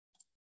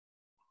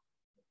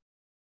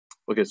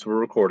Okay, so we're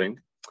recording.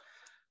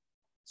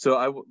 So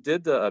I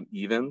did the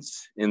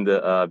evens in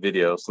the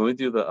video. So let me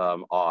do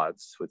the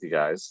odds with you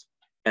guys.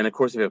 And of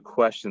course, if you have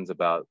questions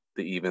about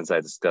the evens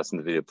I discussed in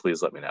the video,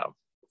 please let me know.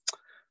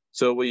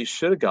 So what you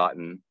should have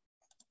gotten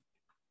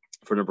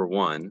for number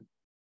one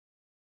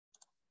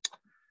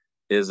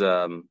is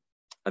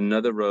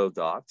another row of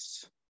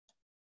dots,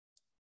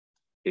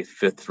 a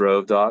fifth row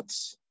of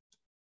dots,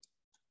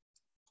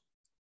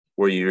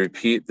 where you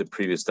repeat the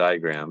previous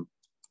diagram,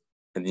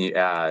 and then you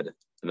add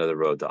another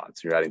row of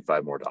dots. You're adding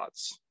 5 more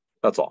dots.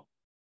 That's all.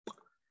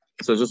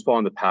 So just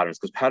following the patterns,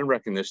 because pattern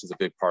recognition is a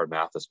big part of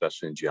math,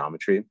 especially in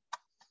geometry.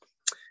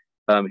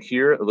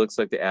 Here, it looks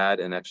like they add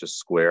an extra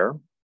square,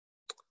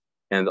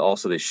 and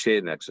also they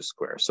shade an extra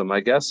square. So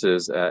my guess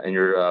is,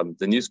 and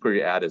the new square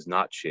you add is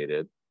not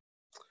shaded.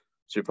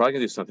 So you're probably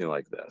gonna do something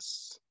like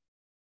this.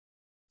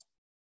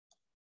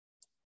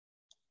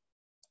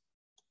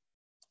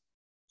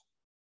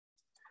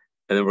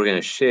 And then we're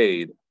gonna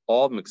shade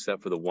all of them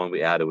except for the one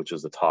we added, which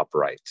is the top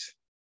right.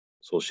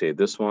 So we'll shade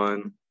this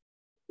one,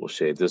 we'll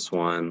shade this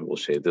one, we'll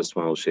shade this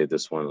one, we'll shade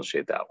this one, we'll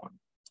shade that one.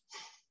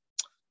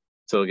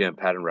 So again,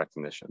 pattern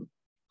recognition.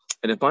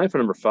 And then finally for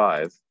number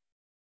 5,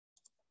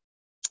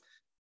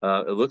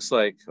 it looks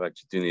like, I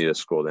actually do need to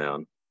scroll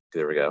down.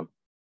 There we go.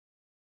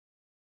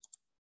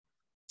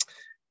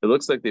 It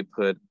looks like they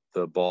put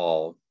the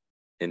ball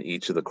in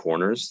each of the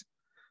corners.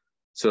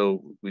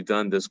 So we've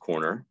done this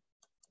corner,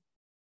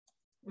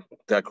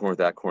 that corner,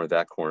 that corner,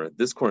 that corner.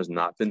 This corner has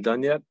not been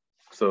done yet,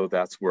 so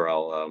that's where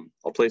I'll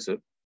place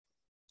it.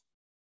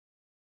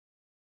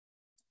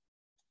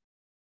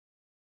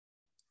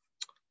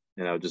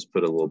 And I'll just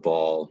put a little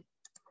ball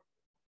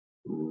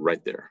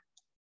right there,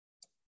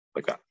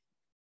 like that.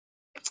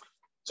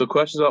 So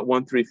questions about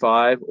 1, 3,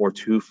 5 or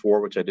 2,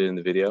 4, which I did in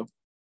the video?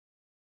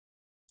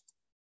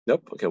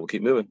 Nope. Okay, we'll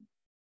keep moving.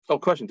 Oh,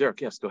 question,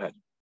 Derek. Yes, go ahead.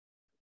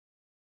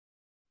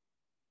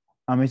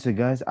 So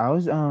guys, I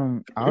was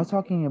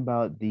talking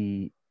about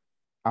the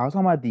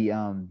the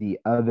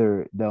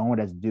one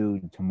that's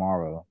due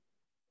tomorrow.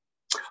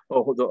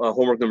 Oh, the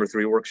homework number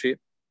 3 worksheet.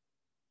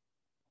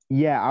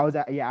 Yeah, I was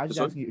just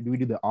asking you, do we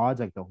do the odds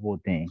like the whole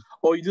thing?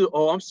 Oh, you do.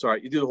 Oh, I'm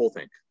sorry. You do the whole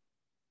thing.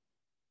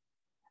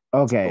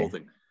 Okay. The whole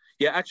thing.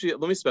 Yeah, actually,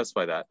 let me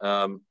specify that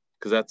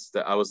because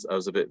I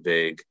was a bit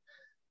vague.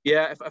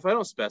 Yeah, if I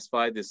don't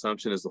specify, the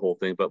assumption is the whole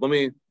thing. But let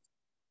me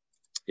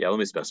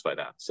specify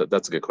that. So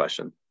that's a good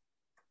question.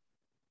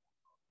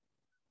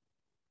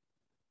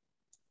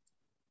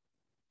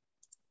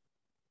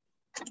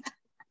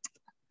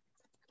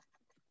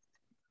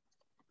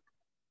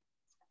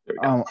 There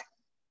we go.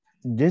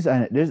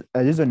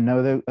 There's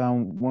another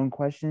one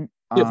question.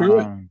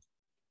 Yeah,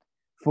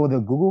 for the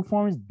Google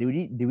Forms, do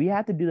we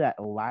have to do that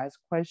last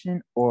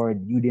question, or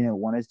you didn't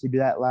want us to do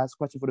that last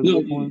question for the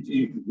Google Forms?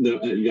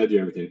 No, you gotta do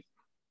everything.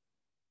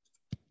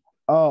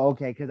 Oh,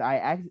 okay. Because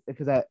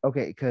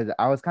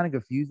I was kind of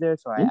confused there,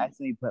 so I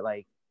actually put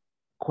like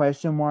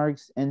question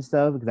marks and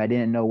stuff because I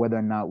didn't know whether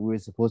or not we were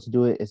supposed to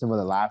do it except for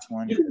the last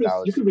one. You could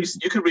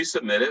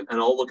resubmit it,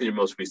 and I'll look at your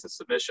most recent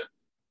submission.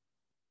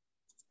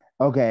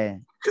 Okay.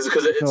 Because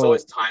it's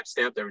always time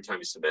stamped every time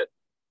you submit.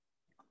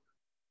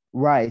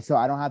 Right. So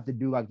I don't have to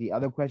do like the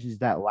other questions,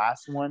 that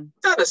last one?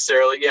 Not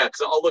necessarily, yeah, because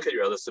I'll look at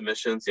your other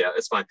submissions. Yeah,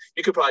 it's fine.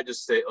 You could probably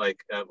just say,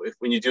 like,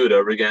 when you do it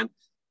over again,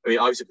 I mean,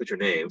 obviously put your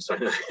name, so I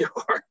know who you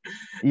are.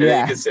 And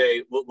then you could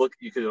say, look,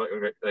 you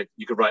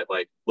could write,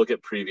 like, look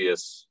at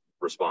previous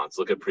response,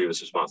 look at previous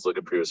response, look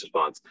at previous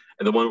response.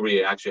 And the one where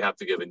you actually have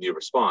to give a new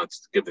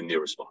response, give the new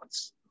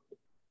response.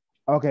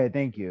 Okay,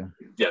 thank you.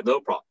 Yeah, no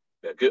problem.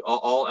 Yeah, good.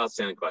 All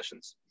outstanding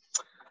questions.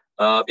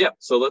 Yeah,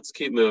 so let's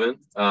keep moving.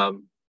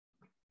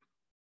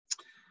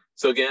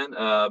 So again,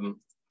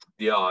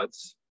 the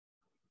odds.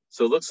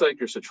 So it looks like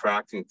you're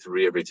subtracting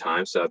 3 every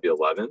time, so that'd be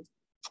 11.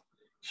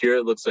 Here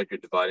it looks like you're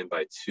dividing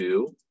by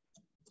 2,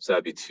 so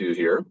that'd be 2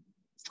 here.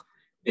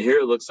 And here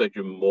it looks like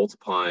you're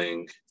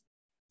multiplying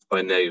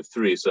by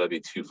 -3, so that'd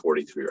be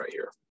 243 right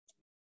here.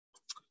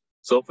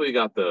 So hopefully you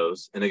got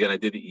those. And again, I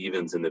did the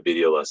evens in the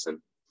video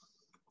lesson.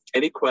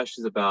 Any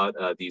questions about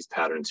these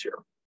patterns here?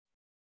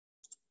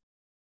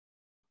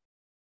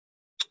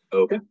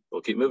 Okay,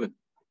 we'll keep moving.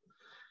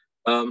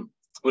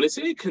 When I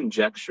say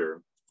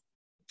conjecture,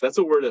 that's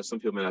a word that some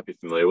people may not be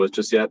familiar with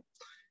just yet.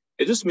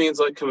 It just means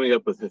like coming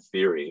up with a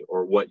theory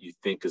or what you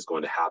think is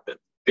going to happen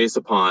based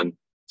upon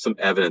some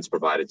evidence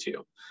provided to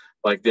you.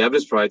 Like the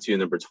evidence provided to you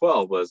in number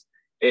 12 was,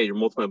 hey, you're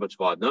multiplying a bunch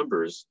of odd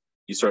numbers.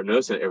 You start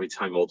noticing that every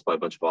time you multiply a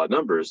bunch of odd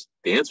numbers,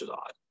 the answer is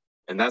odd.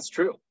 And that's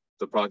true.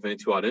 The product of any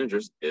 2 odd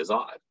integers is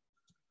odd.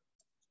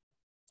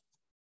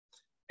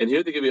 And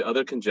here they give you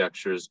other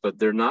conjectures, but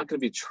they're not going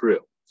to be true.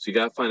 So you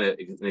got to find an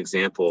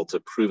example to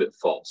prove it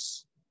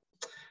false.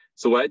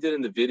 So what I did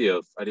in the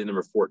video, I did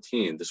number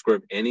 14, the square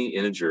of any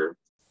integer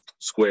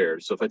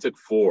squared. So if I took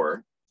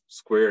 4,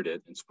 squared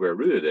it, and square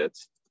rooted it,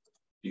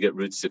 you get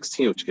root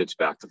 16, which gets you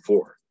back to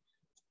 4.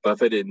 But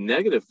if I did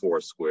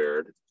 -4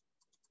 squared,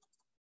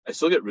 I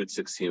still get root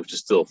 16, which is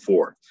still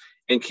 4.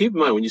 And keep in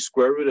mind, when you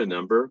square root a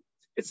number,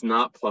 It's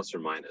not plus or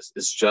minus.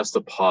 It's just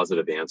a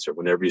positive answer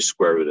whenever you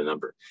square root a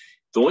number.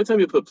 The only time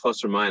you put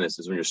plus or minus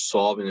is when you're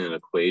solving an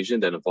equation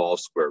that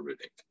involves square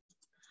rooting.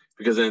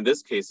 Because in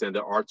this case, then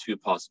there are two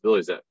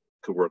possibilities that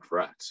could work for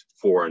x,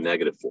 4 and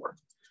 -4.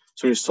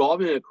 So when you're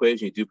solving an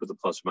equation, you do put the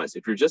plus or minus.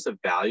 If you're just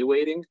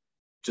evaluating,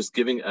 just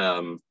giving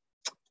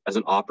as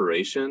an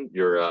operation,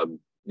 you're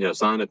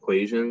it's not an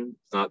equation,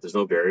 there's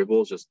no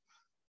variables, just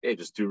hey,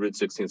 just do root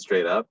 16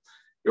 straight up.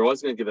 You're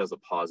always going to give it as a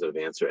positive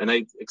answer. And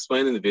I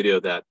explained in the video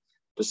that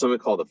there's something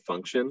called a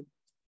function,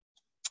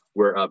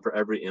 where for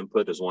every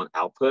input there's one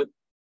output.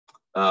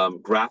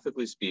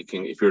 Graphically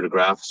speaking, if you were to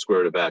graph square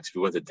root of x, if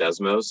you went to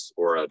Desmos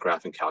or a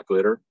graphing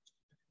calculator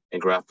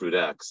and graph root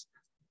x,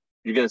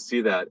 you're going to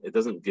see that it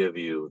doesn't give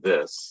you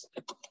this.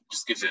 It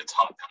just gives you a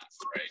top half,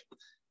 right?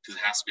 Because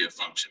it has to be a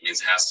function. It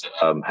means it has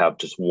to have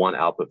just one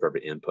output for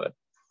every input.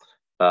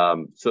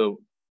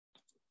 So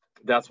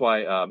that's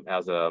why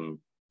as an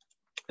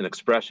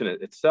expression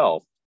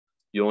itself,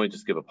 you only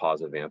just give a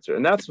positive answer.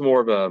 And that's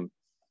more of a,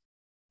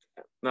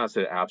 not to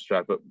say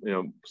abstract, but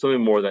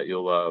something more that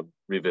you'll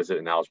revisit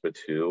in Algebra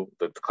 2,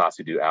 the class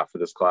you do after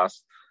this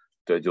class,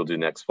 that you'll do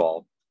next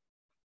fall.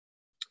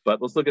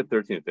 But let's look at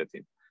 13 and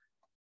 15.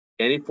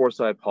 Any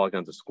four-sided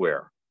polygon's a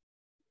square.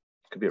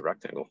 It could be a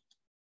rectangle.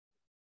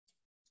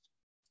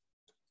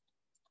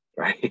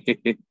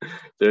 Right?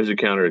 There's your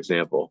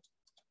counterexample.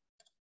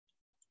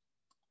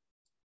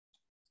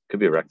 Could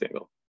be a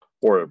rectangle,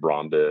 or a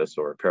rhombus,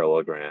 or a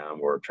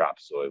parallelogram, or a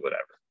trapezoid,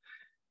 whatever.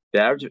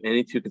 The average of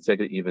any two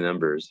consecutive even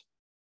numbers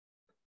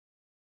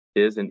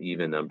is an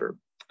even number.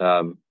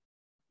 No,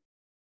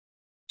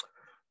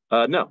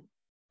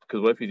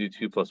 because what if you do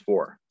 2 plus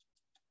 4?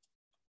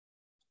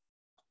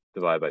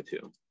 Divided by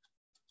 2.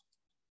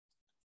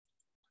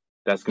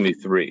 That's going to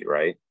be 3,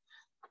 right?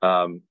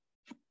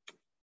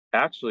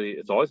 Actually,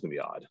 it's always going to be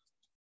odd.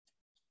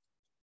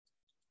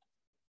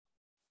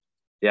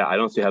 Yeah, I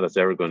don't see how that's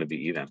ever going to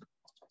be even.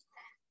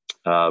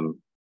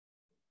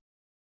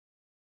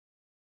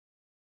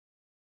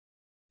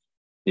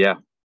 Yeah,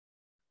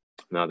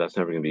 no, that's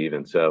never going to be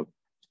even. So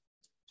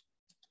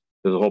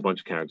there's a whole bunch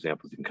of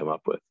counterexamples you can come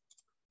up with.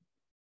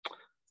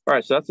 All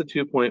right, so that's the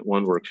 2.1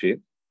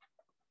 worksheet.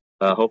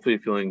 Hopefully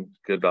you're feeling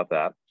good about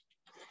that.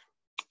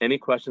 Any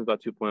questions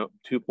about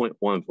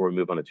 2.1 before we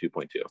move on to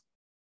 2.2?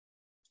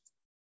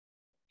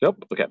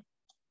 Nope, okay.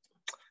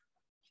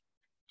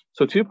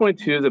 So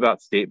 2.2 is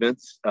about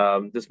statements.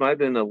 This might have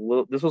been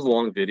this was a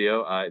long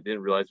video. I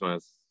didn't realize when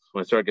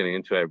I started getting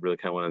into it, I really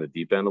kind of went on the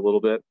deep end a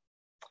little bit.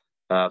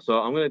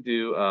 So I'm going to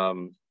do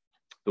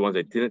the ones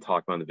I didn't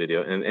talk about in the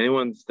video. And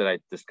anyone that I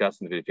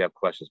discussed in the video, if you have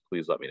questions,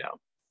 please let me know.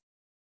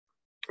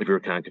 If you're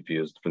kind of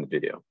confused from the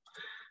video.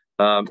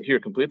 Here,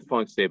 complete the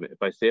following statement.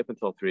 If I stay up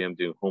until 3 a.m.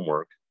 doing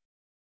homework,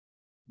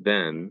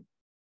 then,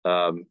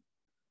 oh,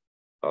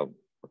 okay,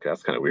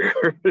 that's kind of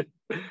weird.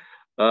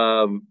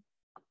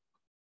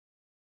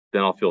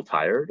 Then I'll feel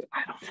tired.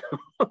 I don't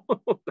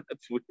know.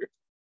 That's weird.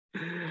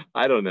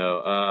 I don't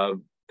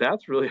know.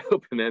 That's really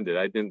open-ended.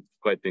 I didn't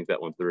quite think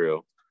that one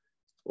through.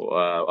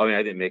 I mean,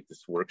 I didn't make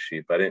this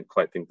worksheet, but I didn't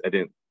quite think, I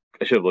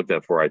should have looked at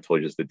it before I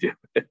told you just to do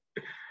it.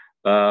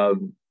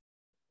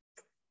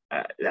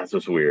 That's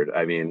just weird.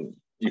 I mean,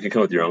 you can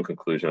come with your own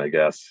conclusion, I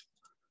guess.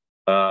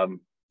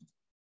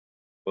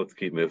 Let's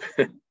keep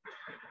moving.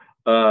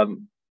 So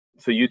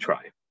you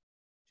try.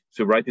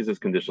 So write these as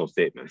conditional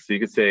statements. So you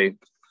could say,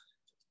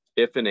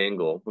 if an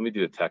angle, let me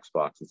do a text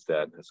box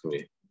instead. That's going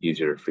to be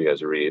easier for you guys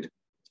to read.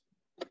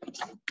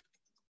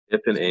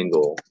 If an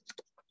angle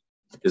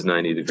is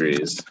 90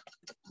 degrees,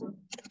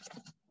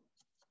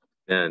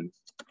 then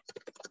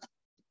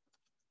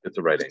it's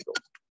a right angle.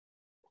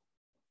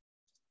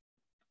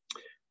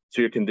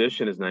 So your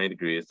condition is 90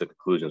 degrees, the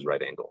conclusion is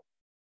right angle.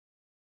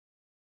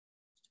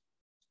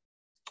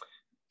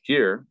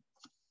 Here,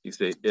 you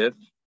say if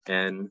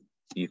n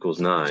equals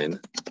 9,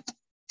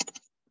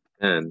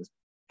 then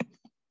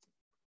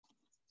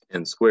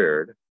n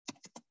squared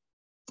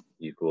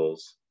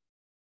equals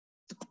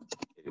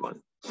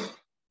 81.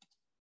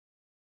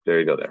 There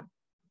you go there.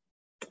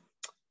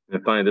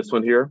 And finally, this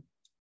one here,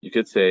 you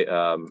could say,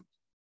 oh,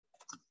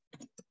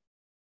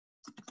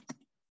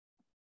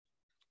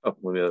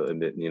 let me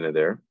admit Nina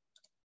there.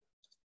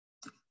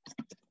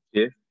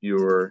 If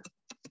you're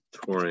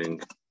touring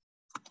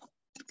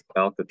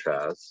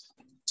Alcatraz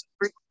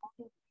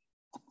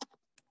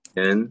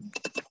and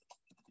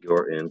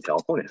you're in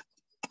California.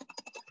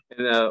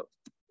 And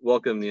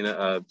welcome,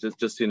 Nina. Just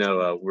so you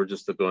know, we're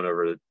just going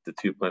over the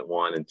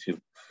 2.1 and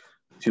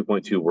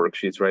 2.2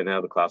 worksheets right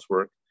now, the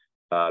classwork.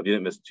 If you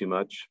didn't miss too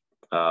much,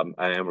 I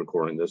am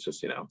recording this,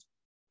 just so you know.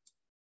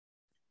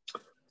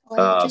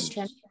 Well, I just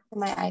transferred to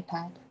my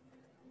iPad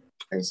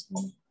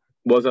personally.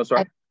 What was that?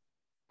 Sorry?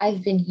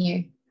 I've been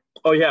here.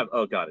 Oh, yeah.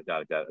 Oh, got it.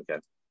 Okay.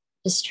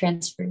 Just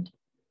transferred.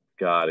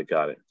 Got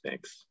it.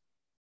 Thanks.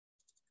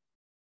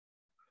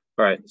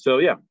 All right. So,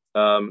 yeah,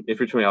 if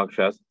you're touring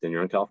Alcatraz, then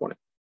you're in California.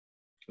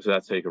 So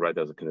that's how you can write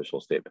that as a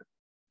conditional statement.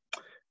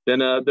 Then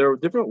there are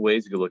different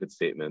ways you can look at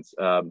statements.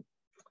 And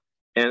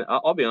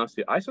I'll be honest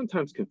with you, I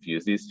sometimes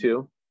confuse these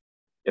two.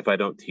 if I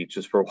don't teach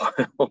this for a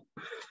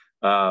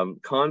while.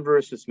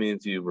 Converse just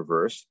means you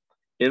reverse.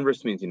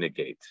 Inverse means you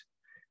negate.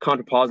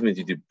 Contrapositive means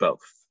you do both.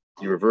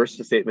 You reverse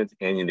the statement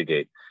and you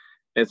negate.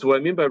 And so what I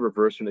mean by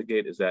reverse or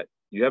negate is that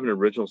you have an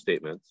original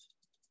statement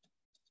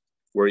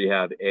where you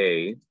have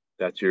A,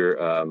 that's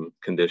your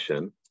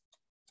condition,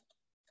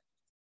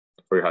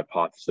 or your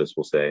hypothesis,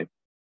 we'll say.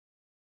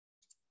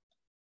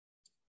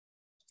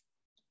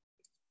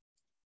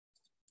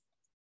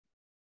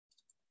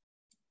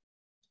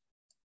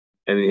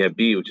 And then you have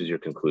B, which is your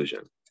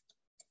conclusion.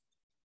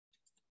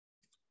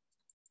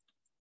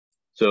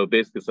 So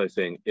basically it's like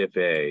saying if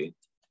A,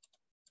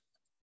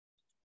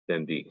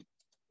 then B.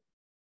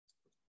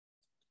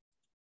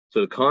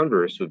 So the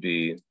converse would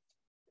be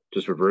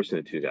just reversing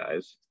the two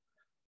guys.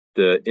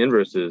 The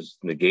inverse is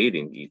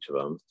negating each of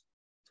them.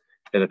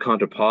 And the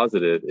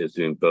contrapositive is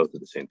doing both at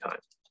the same time.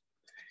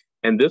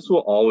 And this will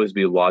always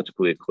be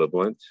logically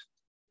equivalent,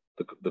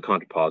 the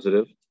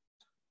contrapositive.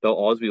 They'll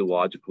always be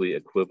logically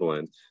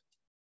equivalent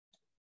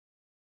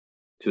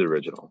to the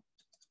original.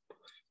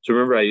 So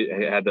remember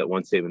I had that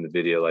one statement in the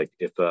video, like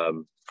if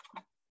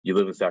you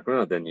live in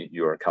Sacramento, then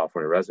you are a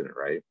California resident,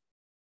 right?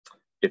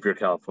 If you're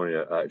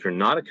if you're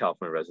not a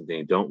California resident, then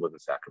you don't live in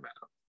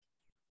Sacramento.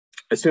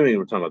 Assuming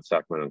we're talking about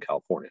Sacramento and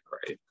California,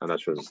 right? I'm not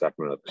sure there's a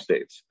Sacramento other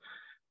states.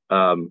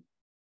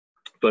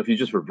 But if you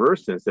just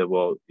reversed it and said,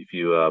 well, if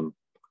you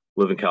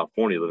live in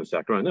California, you live in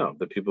Sacramento, no,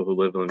 the people who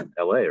live in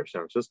LA or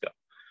San Francisco.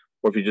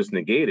 Or if you just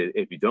negate it,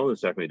 if you don't live in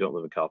Sacramento, you don't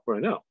live in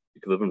California, no.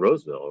 You could live in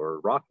Roseville or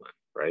Rockland,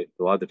 right?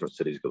 A lot of different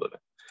cities you could live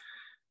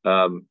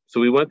in.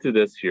 So we went through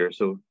this here.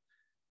 So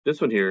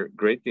this one here,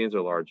 Great Danes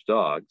are large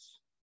dogs.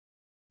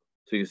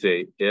 So you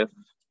say if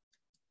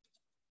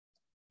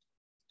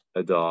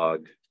a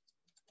dog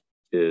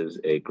is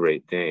a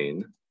Great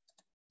Dane,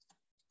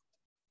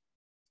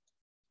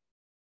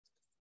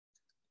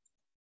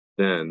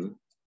 then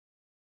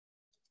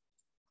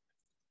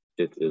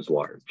it is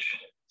large.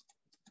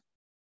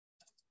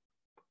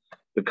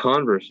 The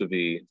converse would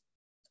be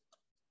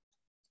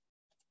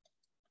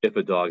if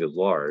a dog is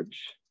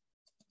large,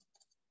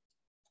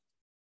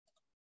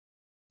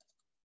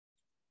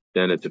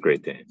 then it's a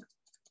Great Dane.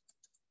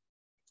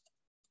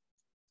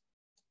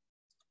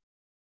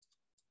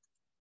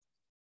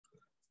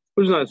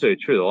 Which is not necessarily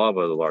true. A lot of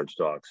other large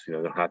dogs,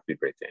 don't have to be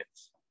Great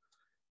Danes.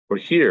 Or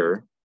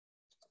here,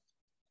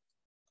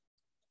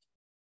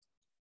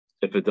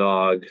 if a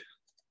dog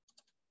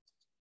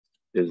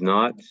is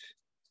not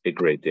a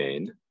Great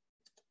Dane,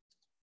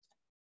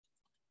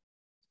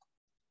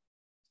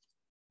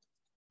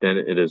 then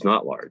it is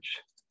not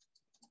large.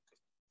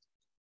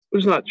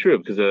 Which is not true,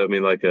 because I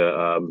mean, like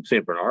a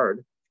St.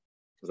 Bernard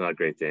is not a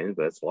Great Dane,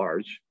 but it's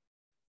large.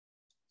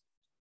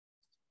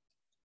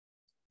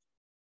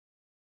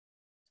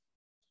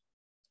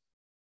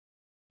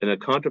 And a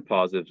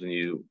contrapositive is when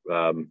you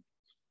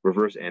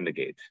reverse and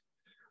negate.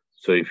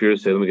 So if you're to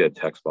say, let me get a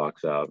text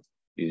box out,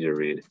 easier to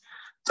read.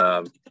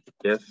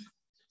 If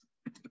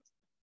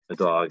a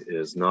dog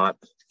is not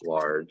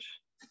large,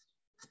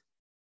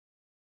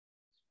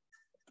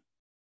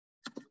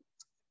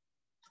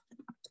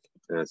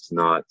 then it's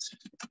not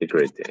a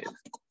Great Dane.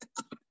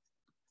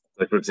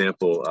 Like for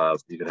example,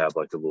 you could have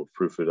like a little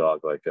frou-frou dog,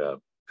 like a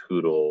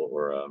poodle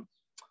or a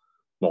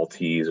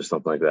Maltese or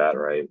something like that,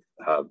 right?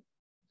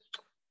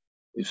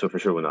 So for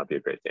sure would not be a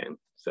Great Dane.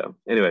 So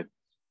anyway,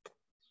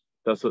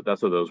 that's what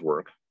those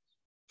work.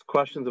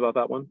 Questions about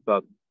that one?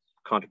 About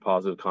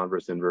contrapositive,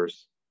 converse,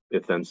 inverse,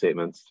 if-then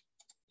statements?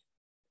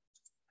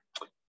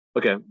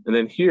 Okay, and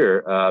then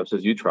here it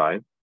says you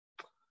try.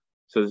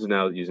 So this is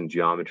now using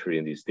geometry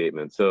in these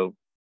statements. So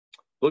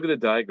look at the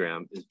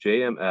diagram. Is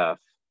JMF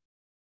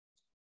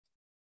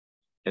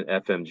and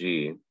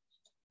FMG?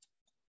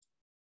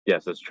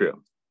 Yes, that's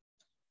true.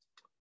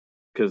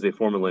 Because they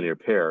form a linear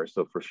pair,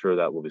 so for sure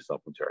that will be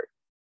supplementary.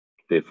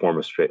 They form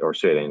a straight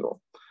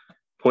angle.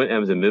 Point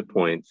M is a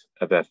midpoint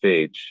of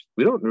FH.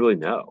 We don't really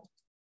know.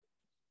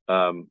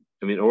 I mean,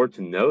 in order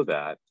to know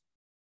that,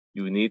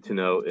 you need to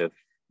know if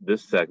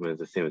this segment is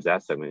the same as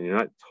that segment. And you're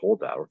not told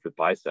that, or if it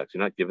bisects,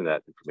 you're not given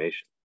that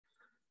information.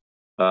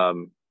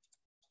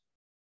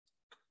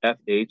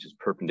 FH is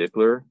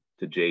perpendicular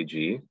to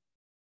JG.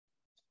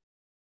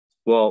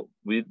 Well,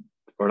 we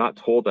are not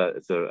told that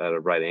it's at a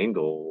right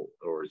angle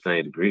or it's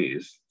 90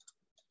 degrees.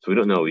 So we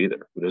don't know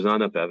either. There's not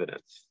enough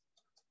evidence.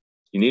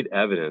 You need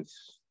evidence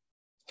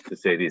to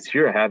say these.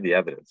 Here I have the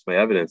evidence. My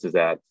evidence is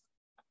that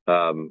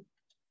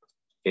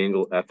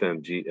angle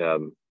FMG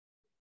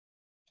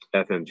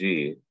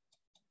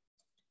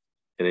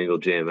and angle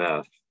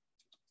JMF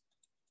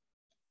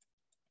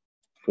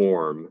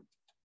form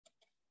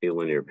a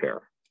linear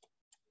pair.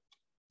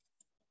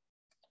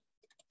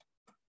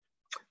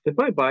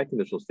 Define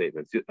biconditional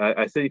statements.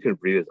 I said you can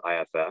abbreviate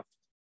as IFF,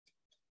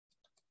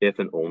 if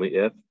and only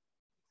if.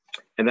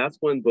 And that's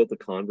when both the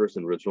converse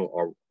and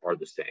original are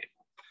the same.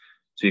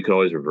 So you can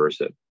always reverse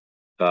it.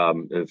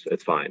 And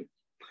it's fine.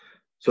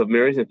 So if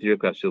Mary's in theory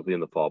class, she'll be in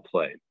the fall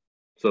play.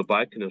 So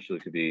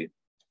biconditional could be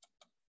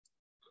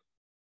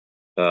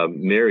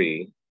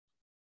Mary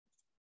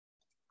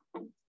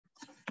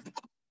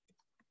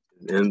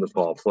in the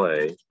fall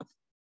play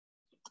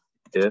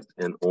if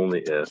and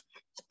only if,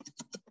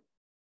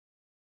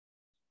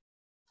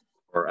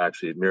 or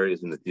actually Mary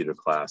is in the theater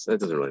class. That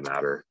doesn't really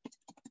matter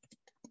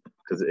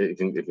because it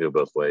can go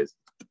both ways.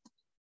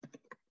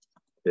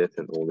 If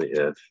and only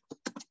if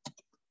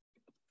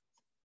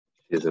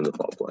she is in the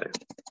fall play.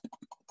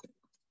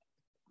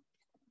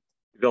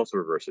 You can also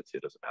reverse it too,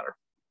 it doesn't matter.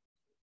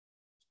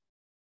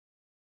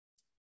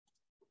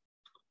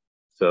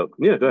 So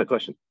yeah, go ahead,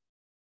 question.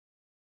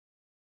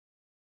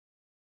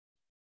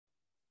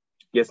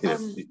 Yes, Nina.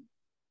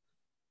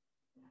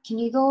 Can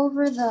you go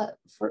over the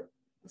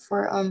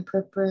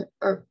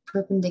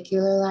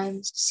perpendicular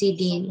lines, C,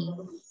 D, and E?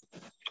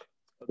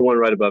 The one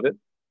right above it?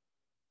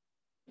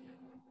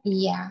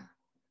 Yeah.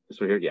 This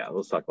one here? Yeah,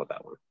 let's talk about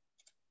that one.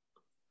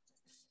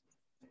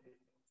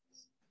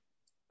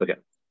 Okay.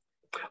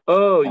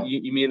 Oh,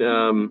 you mean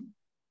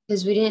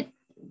because we didn't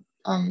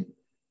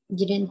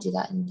you didn't do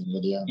that in the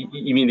video.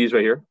 You mean these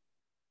right here?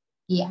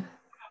 Yeah.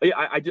 Oh,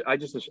 yeah, I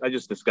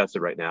just discussed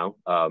it right now.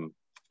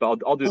 But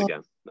I'll do it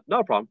again. Not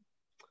a problem.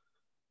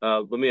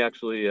 Let me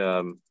actually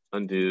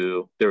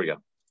undo. There we go.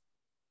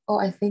 Oh,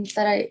 I think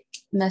that I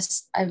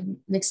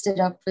mixed it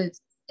up with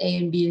A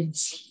and B and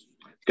C.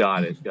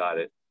 Got it.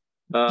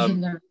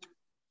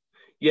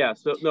 Yeah.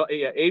 So no.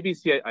 Yeah. A, B,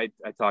 C. I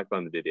talked about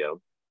in the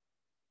video.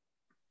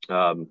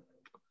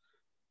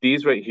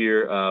 These right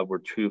here were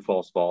true,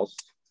 false, false.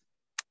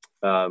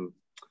 The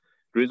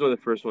reason why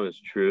the first one is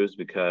true is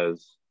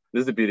because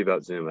this is the beauty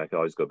about Zoom. I can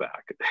always go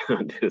back,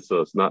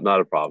 so it's not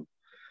a problem.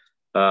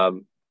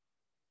 So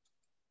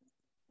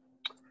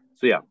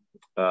yeah,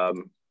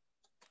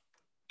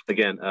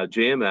 again,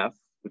 JMF,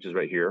 which is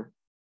right here,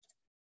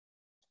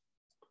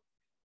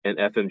 and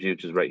FMG,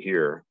 which is right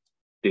here,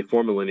 they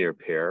form a linear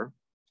pair,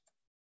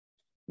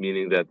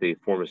 meaning that they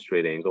form a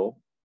straight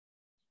angle.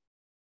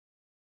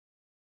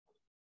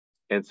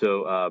 And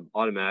so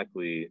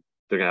automatically,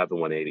 they're going to have the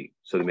 180.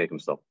 So they make them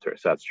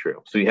self-terse. So that's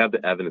true. So you have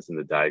the evidence in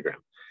the diagram.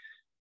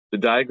 The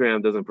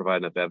diagram doesn't provide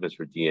enough evidence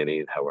for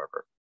DNA,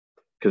 however,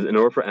 because in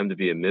order for M to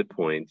be a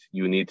midpoint,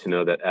 you need to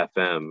know that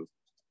FM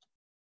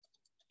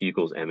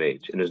equals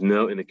MH. And there's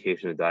no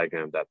indication in the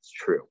diagram that's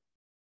true.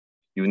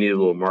 You need a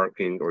little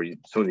marking, or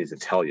someone needs to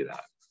tell you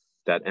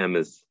that M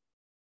is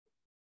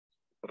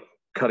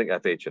cutting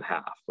FH in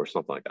half or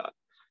something like that.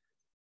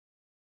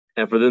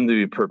 And for them to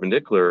be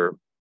perpendicular,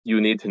 you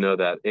need to know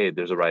that, hey,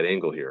 there's a right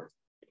angle here,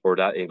 or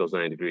that angle is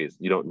 90 degrees.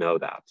 You don't know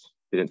that.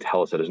 They didn't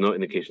tell us that. There's no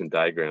indication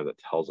diagram that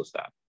tells us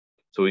that.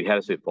 So we had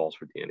to say false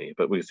for DNA,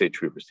 but we can say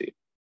true for C.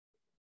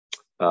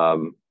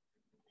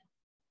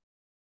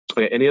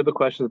 Okay, any other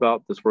questions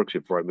about this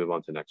worksheet before I move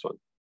on to the next one?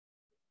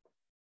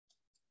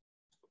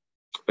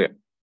 Okay,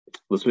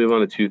 let's move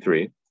on to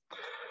 2-3.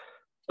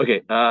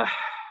 Okay, yeah,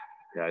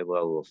 I let a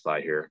little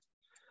sigh here.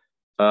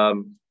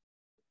 2-3,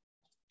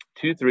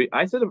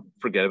 I said to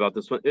forget about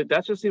this one.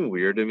 That just seemed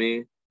weird to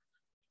me.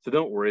 So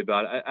don't worry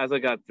about it. As I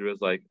got through, I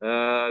was like,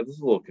 this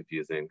is a little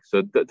confusing.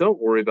 So don't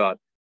worry about,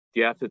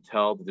 do you have to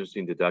tell the difference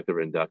between deductive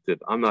or inductive?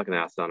 I'm not going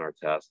to ask that on our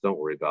test. Don't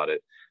worry about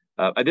it.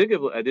 I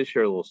did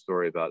share a little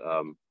story about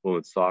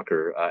women's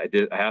soccer. I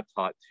have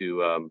taught to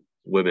young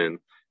women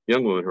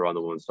who are on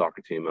the women's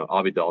soccer team.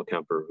 Avi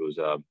Dahlkemper, who's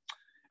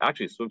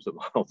actually a swimsuit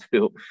model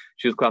too.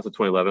 She was class of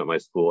 2011 at my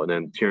school, and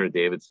then Tierney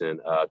Davidson,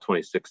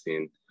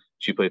 2016.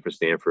 She played for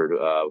Stanford,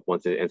 won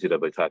the NCAA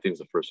title. I think it was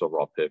the first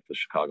overall pick for the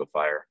Chicago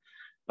Fire.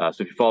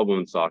 So if you follow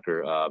women's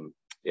soccer,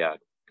 yeah,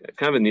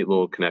 kind of a neat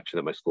little connection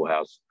at my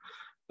schoolhouse.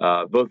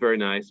 Both very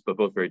nice, but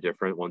both very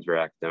different. One's very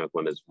academic.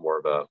 One is more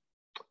of a,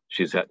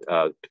 she's had,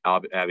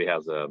 Abby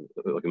has like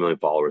 1 million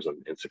followers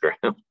on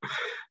Instagram.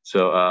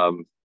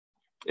 So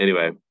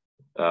anyway,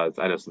 I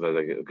know something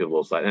like a good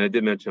little side. And I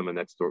did mention my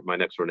next door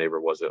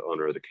neighbor was the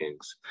owner of the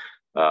Kings.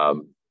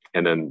 And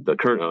then the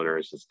current owner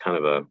is just kind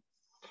of a,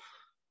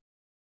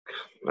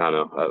 I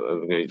don't know,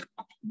 I'm going to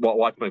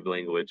watch my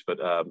language, but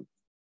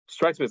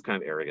strikes me as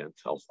kind of arrogant,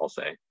 I'll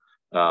say.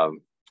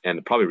 And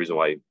probably the reason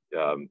why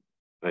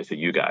I say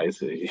you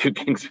guys, you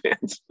Kings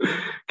fans,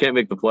 can't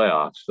make the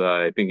playoffs.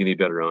 I think you need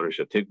better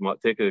ownership. Take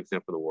an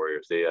example from the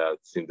Warriors. They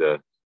seem to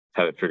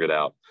have it figured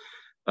out.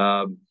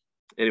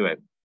 Anyway,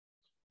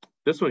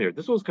 this one here,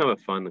 this was kind of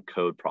a fun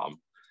code problem.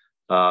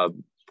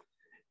 And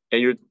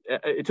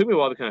it took me a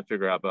while to kind of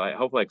figure out, but I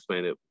hope I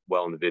explained it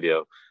well in the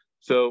video.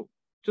 So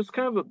just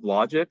kind of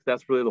logic,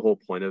 that's really the whole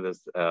point of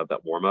this, that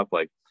warm-up.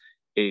 Like,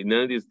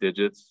 none of these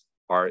digits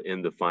are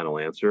in the final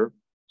answer.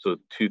 So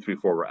 2, 3,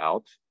 4 were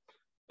out,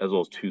 as well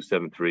as 2,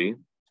 7, 3.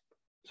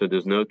 So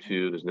there's no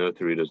 2, there's no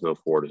 3, there's no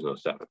 4, there's no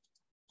 7.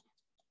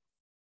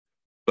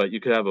 But you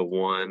could have a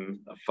 1,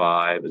 a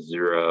 5, a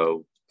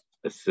 0,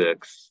 a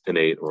 6, an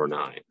 8, or a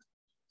 9.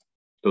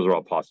 Those are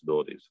all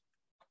possibilities.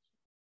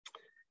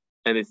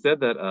 And it said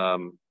that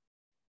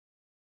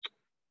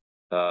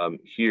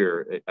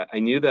here, I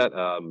knew that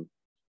a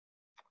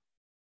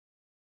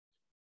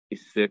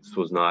 6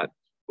 was not,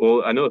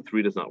 well, I know a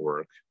 3 does not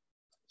work.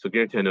 So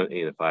guarantee I know an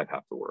 8 and a 5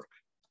 have to work.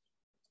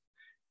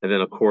 And then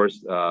of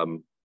course,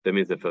 that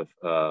means if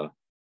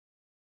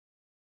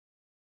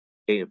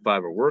 8 and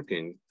 5 are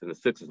working, then the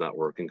 6 is not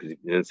working because you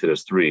didn't say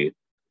there's 3.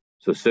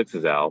 So 6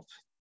 is out,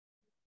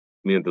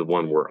 meaning the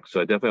 1 works. So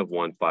I definitely have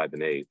 1, 5,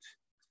 and 8.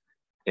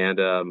 And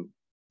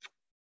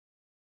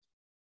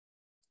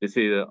they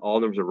say that all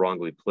numbers are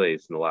wrongly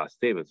placed in the last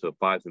statement. So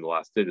 5's in the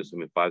last digit, so I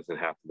mean 5's going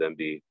to have to then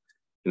be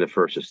in the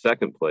first or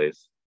second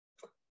place.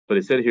 But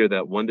they said here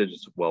that 1 digit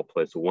is well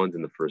placed, so 1's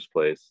in the first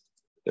place.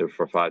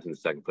 Therefore, 5's in the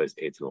second place,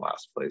 8's in the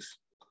last place.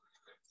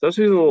 So that's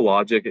using a little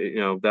logic.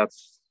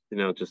 That's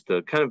just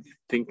kind of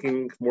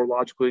thinking more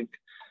logically.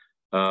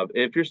 And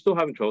if you're still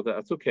having trouble with that,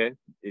 that's okay.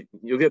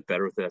 You'll get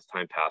better with it as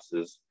time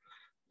passes.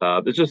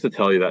 It's just to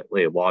tell you that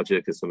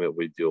logic is something that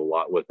we do a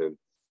lot with, and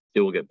it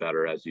will get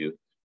better as you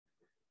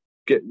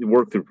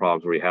work through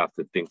problems where you have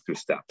to think through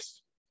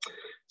steps.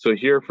 So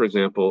here, for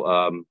example,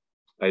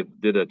 I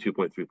did a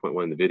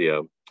 2.3.1 in the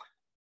video,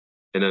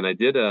 and then I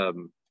did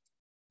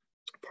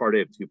part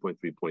A of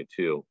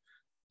 2.3.2.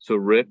 So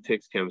Rick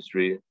takes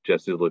chemistry.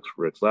 Jesse looks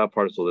for Rick's lab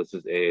part. So this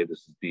is A, this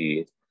is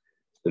B,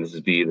 then this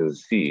is B, then this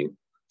is C.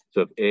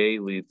 So if A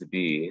leads to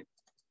B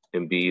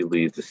and B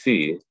leads to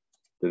C,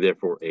 then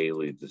therefore A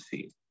leads to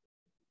C.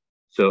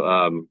 So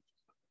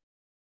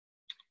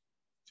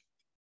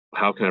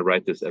how can I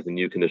write this as a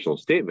new conditional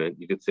statement?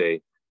 You could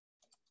say,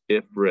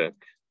 if Rick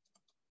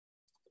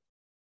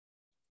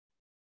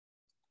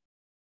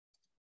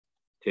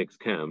takes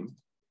chem,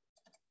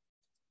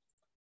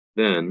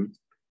 then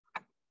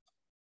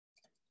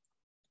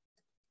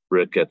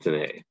Rick gets an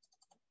A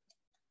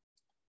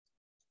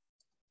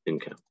in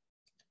chem.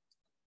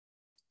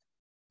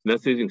 And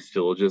that's using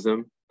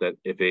syllogism, that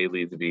if A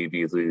leads to B,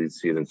 B leads to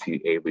C, then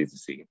A leads to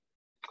C.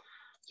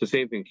 So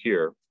same thing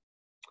here.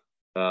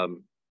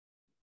 And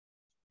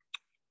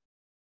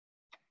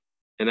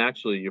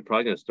actually, you're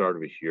probably going to start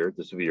over here.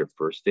 This will be your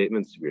first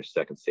statement. This will be your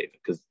second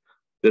statement, because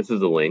this is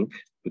the link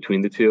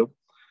between the two.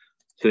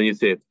 So then you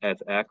say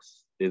if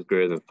x is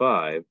greater than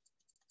 5,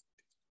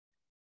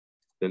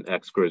 then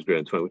x squared is greater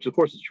than 20, which of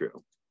course is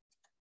true.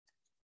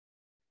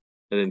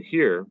 And then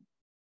here,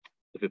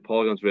 if a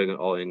polygon's regular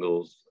and all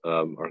angles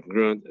are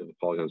congruent, if a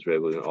polygon's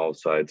regular and all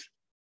sides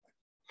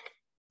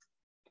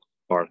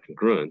are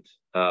congruent.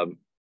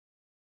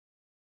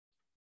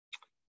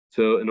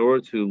 So in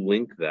order to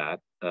link that,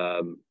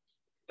 I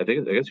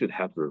guess you'd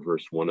have to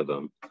reverse one of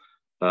them,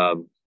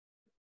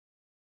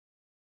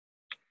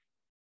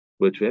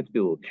 which we have to be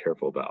a little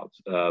careful about.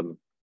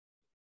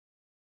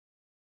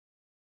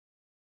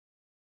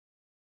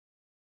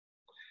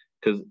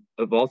 Because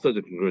if all sides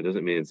are congruent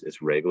doesn't mean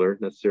it's regular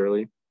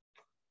necessarily.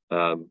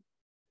 If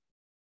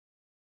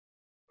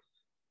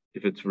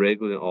it's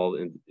regular in all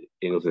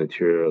angles in the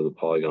interior of the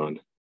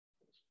polygon,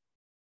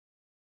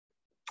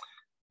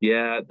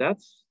 yeah,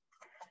 that's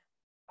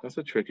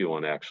a tricky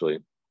one actually.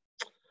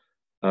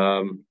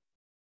 Because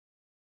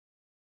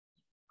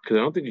I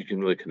don't think you can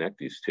really connect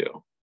these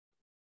two.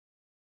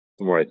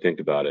 The more I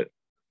think about it,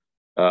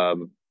 so I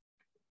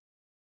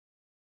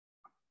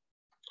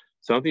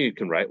don't think you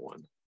can write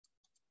one.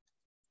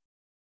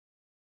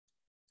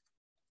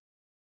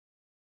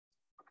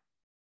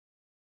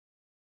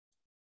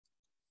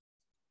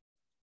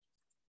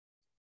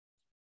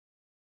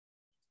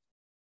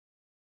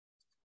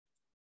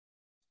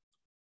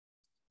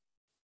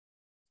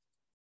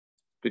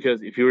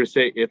 Because if you were to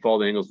say if all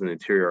the angles in the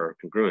interior are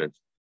congruent,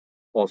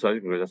 all sides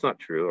are congruent, that's not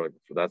true.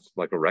 That's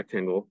like a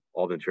rectangle,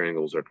 all the interior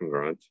angles are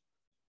congruent.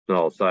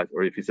 Not all sides.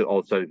 Or if you said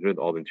all sides are congruent,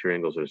 all the interior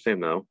angles are the same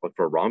now. But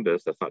for a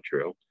rhombus, that's not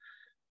true.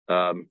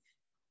 Yeah,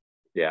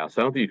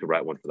 so I don't think you could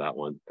write one for that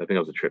one. I think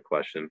that was a trick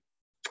question.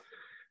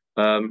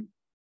 Yeah,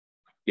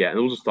 and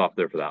we'll just stop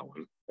there for that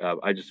one.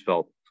 I just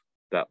felt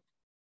that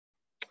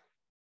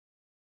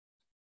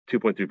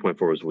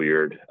 2.3.4 was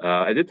weird.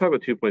 I did talk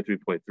about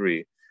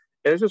 2.3.3.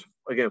 And it's just,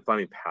 again,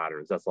 finding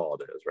patterns. That's all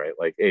it is, right?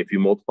 Like, hey, if you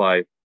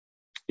multiply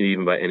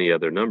even by any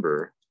other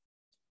number,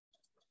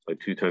 like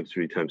 2 times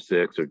 3 times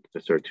 6,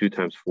 or 2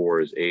 times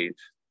 4 is 8,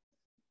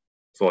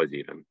 it's always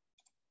even.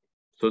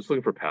 So it's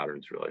looking for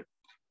patterns, really.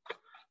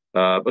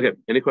 Okay,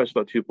 any questions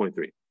about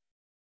 2.3?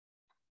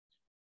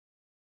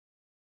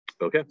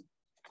 Okay.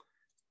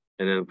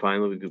 And then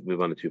finally, we could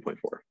move on to 2.4.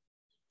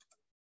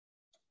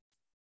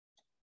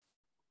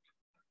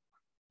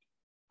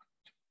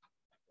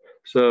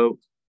 So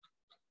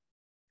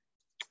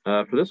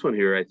for this one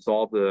here, I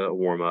solved the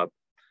warm-up.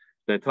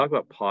 And I talk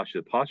about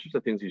postulates. Postulates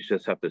are things you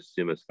just have to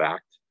assume as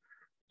fact.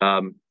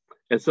 And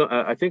so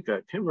I think,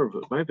 I can't remember,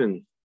 it might have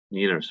been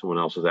Nina or someone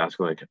else was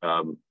asking, like,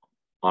 on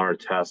our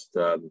test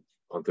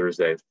on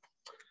Thursday,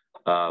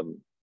 do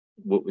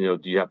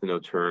you have to know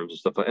terms and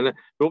stuff like that? And there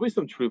will be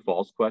some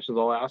true-false questions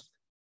I'll ask.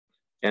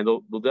 And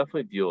they'll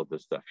definitely deal with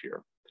this stuff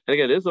here. And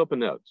again, it is open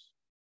notes.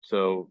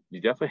 So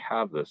you definitely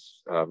have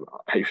this at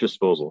your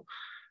disposal.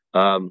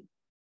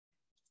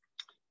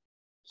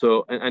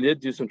 So, and I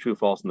did do some true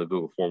false in the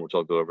Google form, which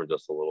I'll go over in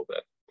just a little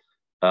bit.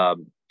 But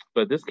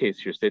in this case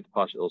here, state the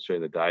postulate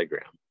illustrated in the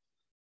diagram.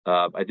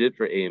 I did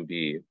for A and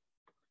B.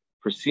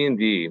 For C and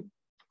D,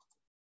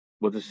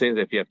 what's the same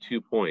as if you have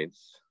 2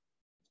 points,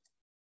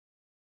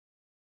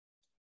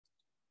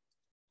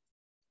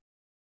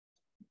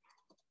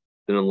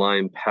 then a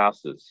line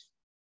passes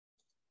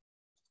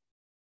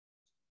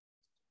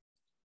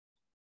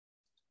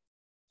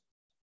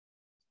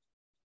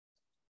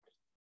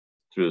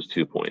through those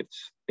 2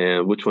 points.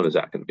 And which one is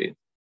that going to be?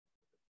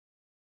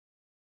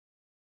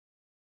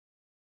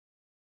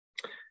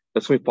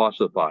 That's going to be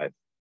postulate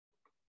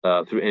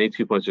 5. Through any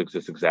 2 points, there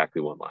exists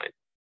exactly one line.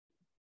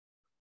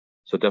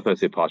 So definitely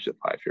say postulate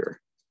 5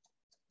 here.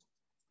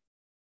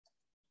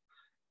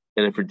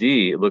 And then for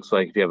D, it looks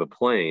like if you have a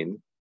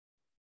plane,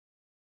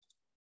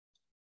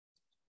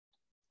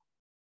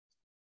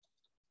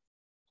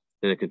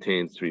 then it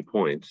contains 3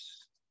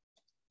 points.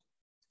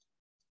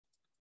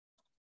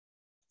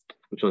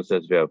 Which one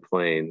says if you have a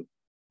plane?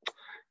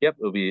 Yep,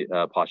 it'll be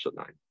postulate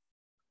 9.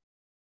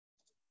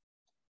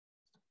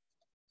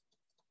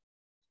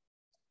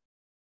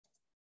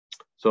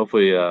 So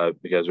hopefully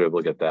you guys are able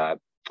to get that.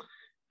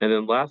 And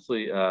then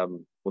lastly, well,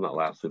 not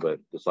lastly, but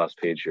this last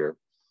page here,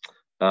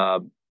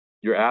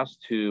 you're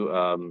asked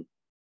to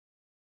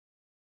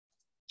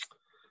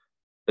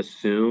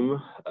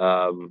assume,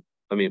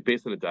 I mean,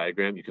 based on the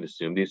diagram, you can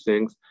assume these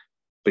things,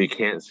 but you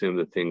can't assume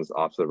the things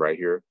off to the right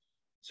here.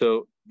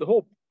 So the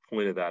whole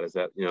point of that is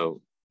that, you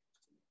know,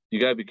 you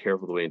got to be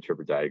careful the way you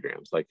interpret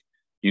diagrams. Like,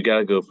 you got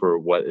to go for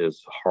what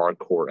is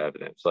hardcore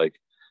evidence. Like,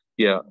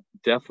 yeah,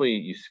 definitely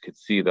you could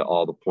see that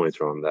all the points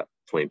are on that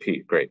plane P.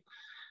 Great.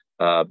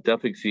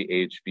 Definitely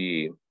see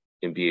HB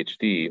and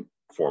BHD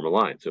form a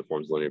line, so it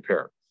forms a linear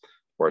pair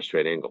or a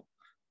straight angle.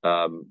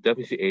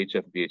 Definitely see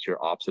HF and BH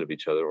are opposite of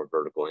each other or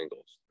vertical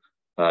angles.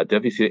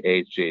 Definitely see that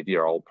HJD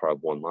are all part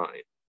of one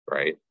line,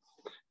 right?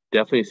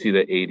 Definitely see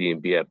that AD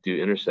and BF do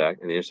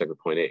intersect and they intersect with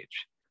point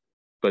H.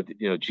 But,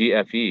 you know,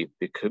 GFE,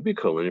 it could be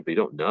collinear, but you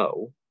don't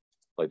know.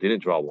 Like, they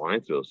didn't draw a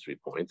line through those 3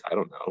 points. I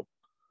don't know.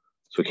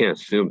 So we can't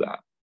assume that.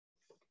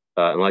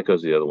 And like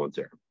those are the other ones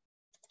there.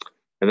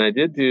 And I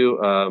did do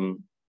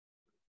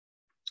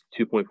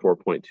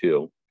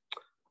 2.4.2.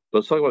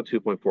 Let's talk about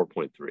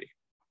 2.4.3.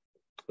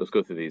 Let's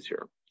go through these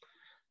here.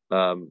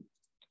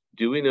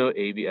 Do we know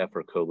ABF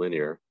are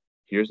collinear?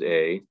 Here's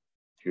A,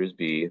 here's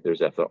B,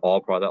 there's F. They're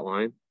all part of that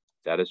line.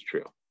 That is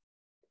true.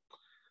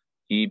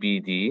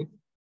 EBD,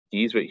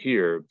 E's right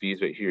here,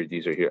 B's right here,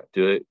 D's right here.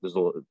 Do it. There's a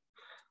little,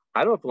 I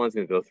don't know if the line's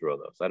going to go through all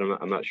those.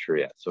 I'm not sure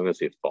yet. So I'm going to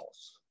say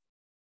false.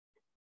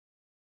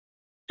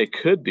 It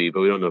could be,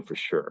 but we don't know for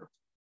sure.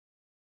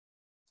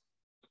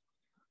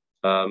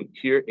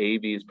 Here,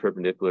 AB is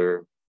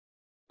perpendicular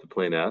to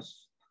plane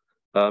S.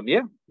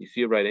 Yeah, you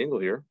see a right angle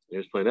here.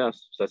 There's plane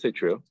S, so that's a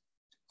true.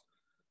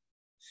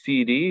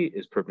 CD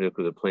is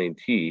perpendicular to plane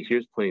T.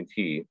 Here's plane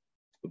T,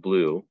 the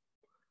blue.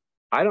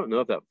 I don't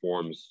know if that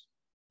forms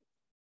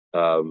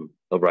a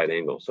right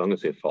angle, so I'm going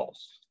to say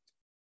false.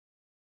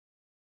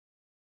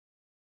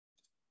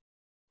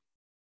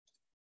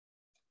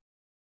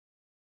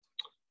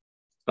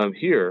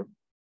 Here,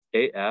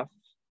 AF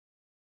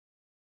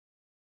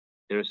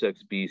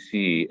intersects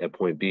BC at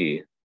point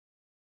B.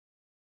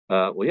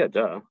 Well, yeah,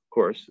 duh, of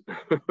course.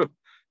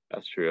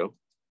 That's true.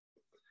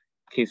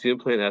 Can you see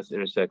plane S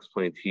intersects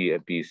plane T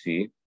at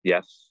BC?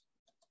 Yes.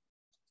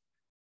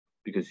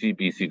 Because C,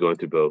 BC going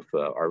through both,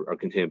 are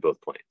contained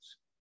both planes.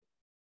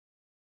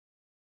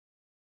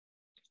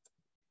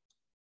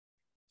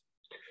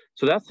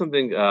 So that's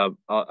something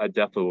I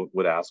definitely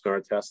would ask on our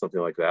test, something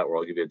like that, where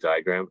I'll give you a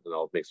diagram and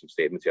I'll make some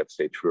statements. You have to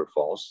say true or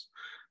false.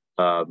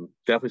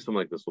 Definitely something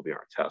like this will be on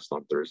our test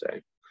on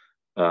Thursday.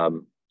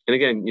 And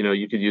again, you know,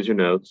 you could use your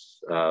notes.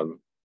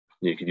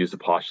 You could use the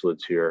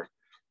postulates here.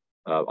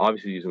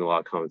 Obviously, using a lot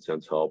of common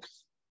sense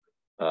helps.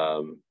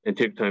 And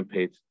take time,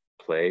 pay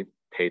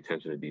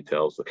attention to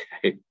details.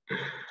 Okay.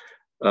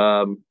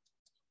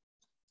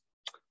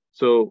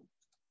 So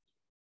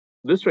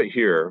this right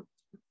here,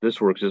 this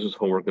works. This is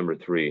homework number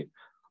 3.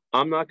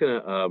 I'm not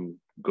going to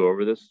go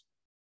over this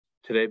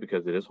today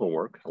because it is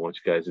homework. I want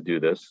you guys to do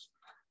this.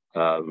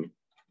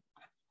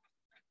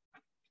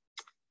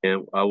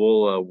 And I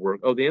will work.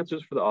 Oh, the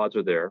answers for the odds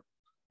are there,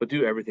 but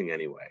do everything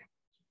anyway.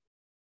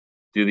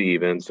 Do the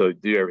even, so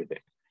do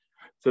everything.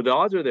 So the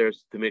odds are there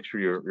to make sure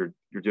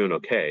you're doing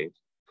okay.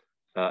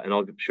 And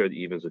I'll share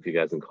the evens with you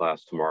guys in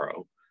class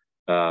tomorrow.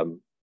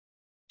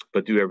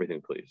 But do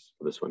everything, please,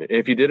 for this one. And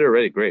if you did it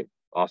already, great,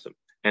 awesome.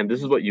 And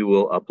this is what you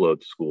will upload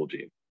to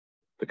Schoology,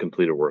 the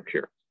completed work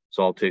here.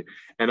 So I'll take,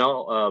 and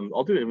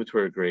I'll do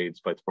inventory of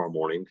grades by tomorrow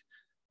morning.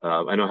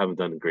 I know I haven't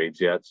done the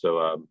grades yet,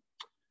 so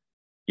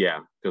yeah,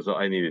 because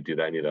I need to do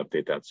that. I need to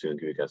update that soon,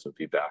 give you guys some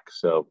feedback.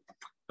 So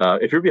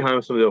if you're behind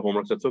with some of the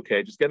homeworks, that's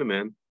okay. Just get them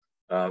in.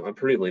 I'm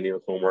pretty lenient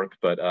with homework,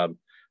 but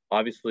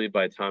obviously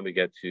by the time we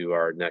get to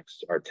our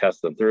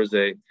test on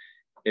Thursday,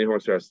 any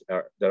homeworks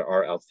that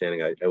are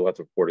outstanding, I will have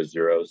to report as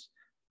zeros,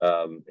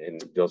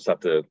 and you'll just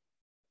have to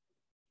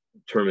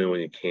determine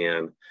when you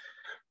can.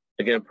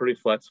 Again, pretty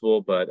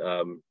flexible, but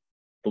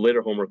the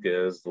later homework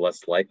is, the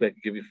less likely I can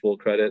give you full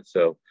credit.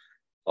 So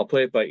I'll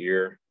play it by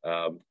ear.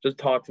 Just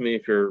talk to me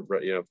if you're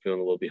feeling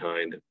a little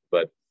behind.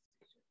 But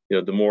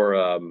the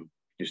more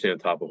you stay on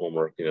top of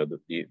homework,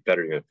 the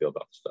better you're gonna feel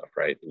about the stuff,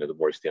 right? The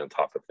more you stay on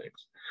top of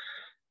things.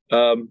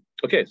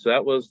 Okay, so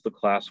that was the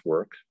class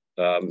work.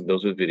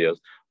 Those are the videos.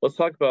 Let's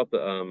talk about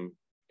the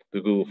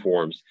Google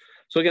Forms.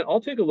 So again,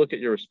 I'll take a look at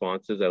your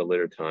responses at a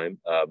later time.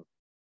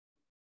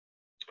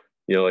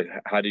 You know, like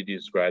how did you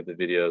describe the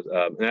videos?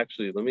 And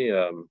actually, let me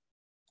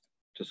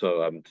just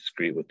so I'm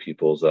discreet with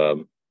people's.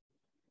 Okay,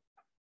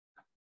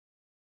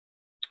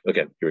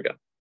 here we go.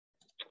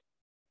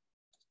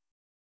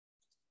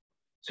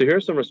 So here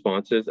are some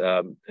responses.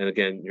 And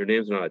again, your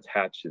names are not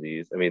attached to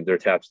these. I mean, they're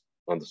attached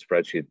on the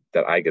spreadsheet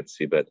that I get to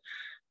see, but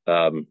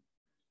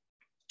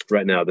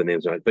right now the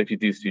names aren't. But if you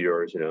do see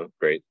yours, you know,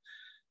 great.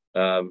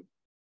 But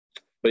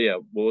yeah,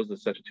 what was the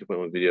section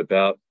 2.1 video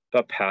about?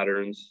 About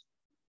patterns,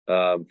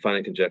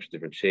 finding conjecture,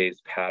 different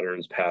shapes,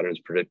 patterns,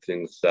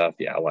 predicting stuff.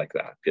 Yeah, I like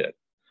that. Good.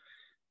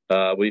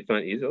 What do you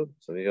find easy? Oh,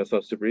 something else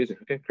thought super easy.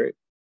 Okay, great.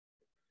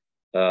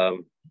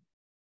 Nothing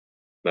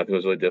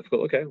was really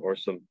difficult. Okay, or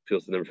some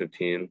feels the number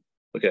 15.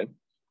 Okay,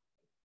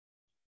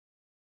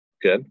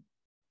 good.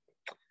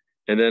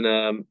 And then,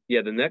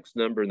 yeah, the next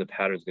number in the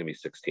pattern is going to be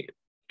 16,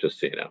 just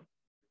so you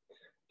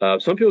know.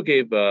 Some people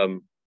gave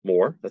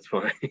more. That's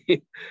fine.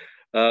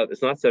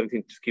 It's not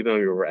 17. Just keep in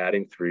mind we're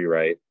adding 3,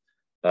 right?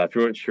 If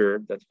you weren't sure,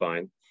 that's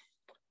fine.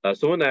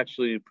 Someone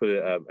actually put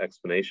an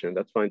explanation.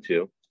 That's fine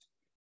too.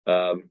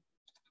 But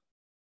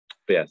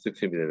yeah,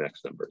 16 will be the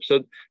next number.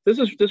 So this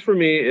is just for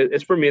me.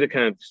 It's for me to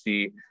kind of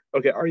see,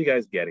 okay, are you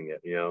guys getting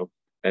it? You know,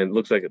 and it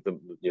looks like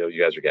you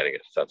guys are getting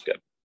it. So that's good.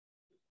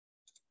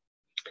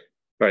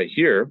 All right,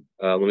 here,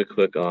 let me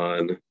click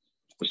on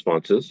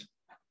responses.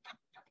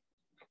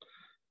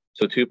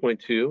 So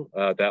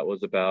 2.2, that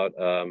was about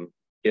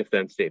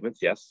if-then statements.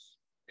 Yes,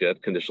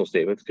 good. Conditional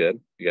statements, good.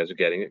 You guys are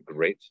getting it,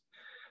 great.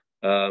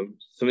 Some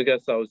of you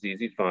guys thought it was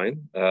easy,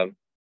 fine.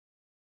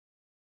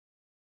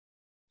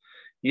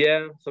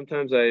 Yeah,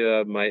 sometimes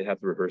I might have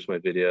to rehearse my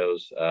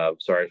videos.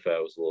 Sorry if I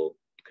was a little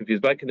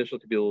confused. By conditional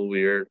could be a little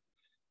weird.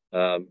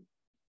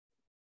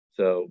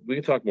 So we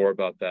can talk more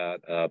about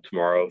that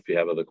tomorrow if you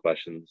have other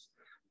questions.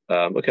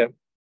 Okay.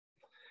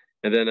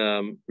 And then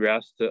you're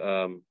asked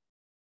to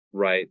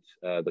write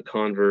the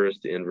converse,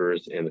 the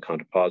inverse, and the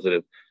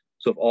contrapositive.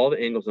 So if all the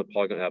angles in a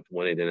polygon have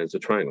 180, then it's a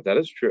triangle. That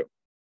is true.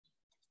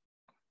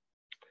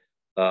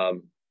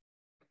 And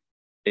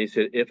he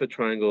said if a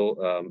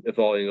triangle, if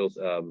all angles,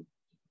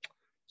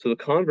 so the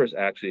converse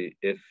actually,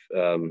 if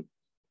a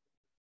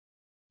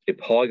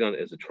polygon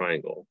is a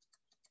triangle,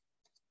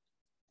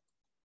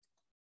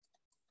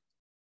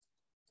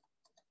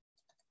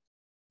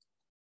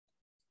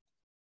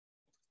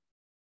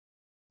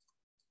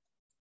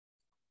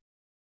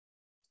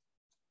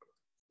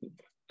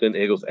 then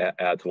angles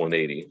add to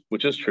 180,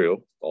 which is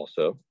true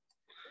also.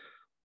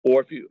 Or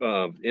if you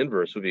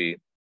inverse would be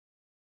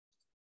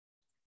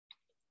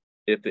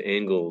if the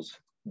angles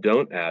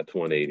don't add to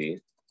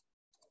 180,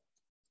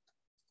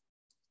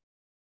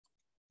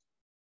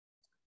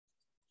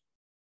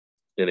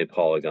 in a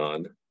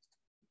polygon,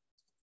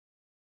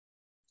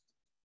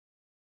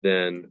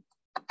 then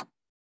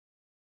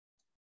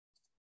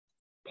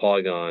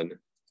polygon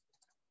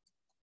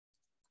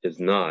is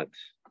not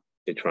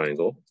a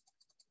triangle.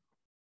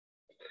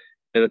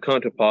 And the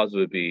contrapositive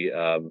would be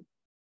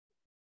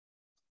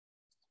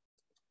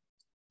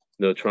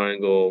no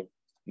triangle,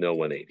 no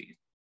 180.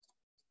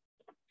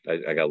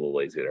 I got a little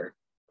lazy there.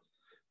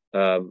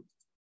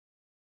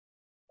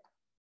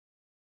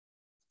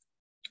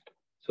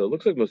 So it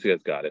looks like most of you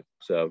guys got it.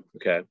 So,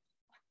 okay.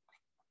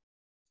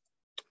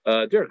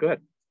 Derek, go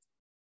ahead.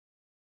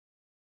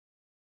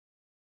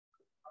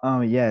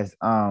 Yes.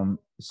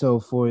 So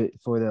for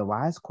the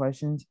last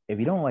questions, if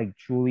you don't like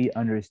truly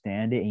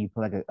understand it and you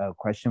put like a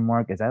question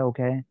mark, is that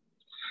okay?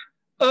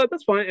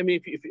 That's fine. I mean,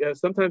 if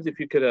sometimes if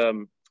you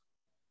could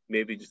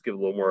maybe just give a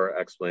little more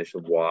explanation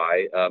of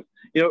why.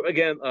 You know,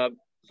 again,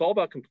 it's all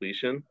about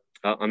completion.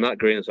 I'm not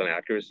grading this on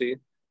accuracy.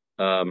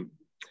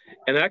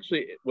 And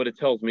actually, what it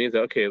tells me is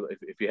that, okay,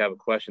 if you have a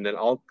question, then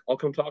I'll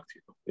come talk to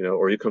you,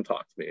 or you come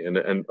talk to me,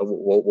 and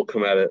we'll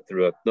come at it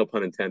through no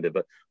pun intended,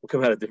 but we'll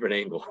come at a different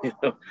angle,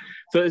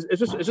 So it's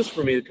just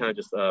for me to kind of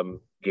just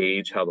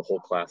gauge how the whole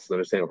class is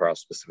understanding, or how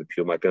specific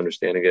people might be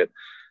understanding it.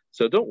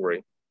 So don't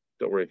worry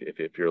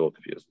if you're a little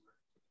confused.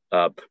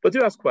 But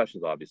do ask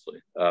questions,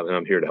 obviously, and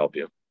I'm here to help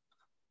you.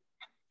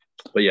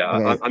 But yeah,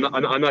 okay.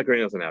 I'm not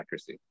grading as an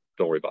accuracy.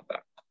 Don't worry about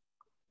that.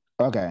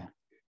 Okay.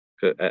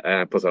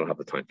 And plus, I don't have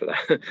the time for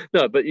that.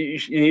 No, but you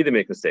need to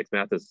make mistakes.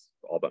 Math is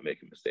all about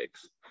making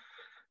mistakes.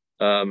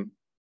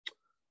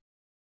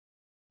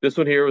 This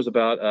one here was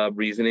about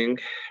reasoning,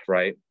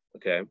 right?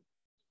 Okay.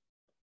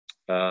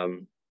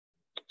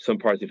 Some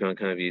parts you found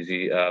kind of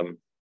easy.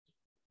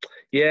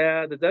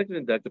 Yeah, the deductive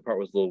and inductive part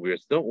was a little weird.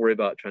 So don't worry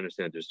about trying to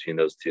understand just between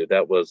those two.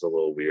 That was a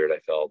little weird, I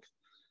felt.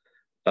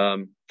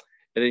 And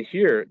then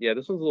here, yeah,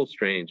 this one's a little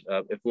strange.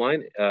 If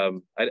line, I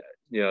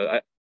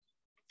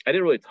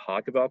didn't really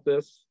talk about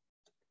this.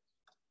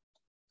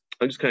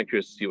 I'm just kind of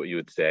curious to see what you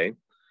would say.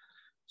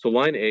 So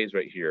line A is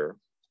right here,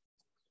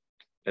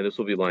 and this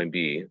will be line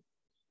B. And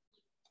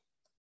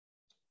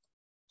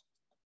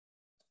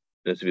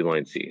this will be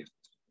line C.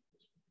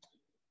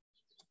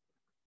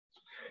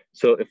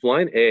 So if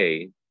line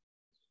A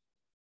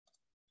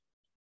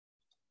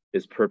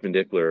is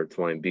perpendicular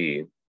to line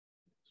B,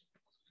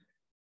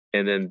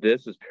 and then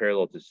this is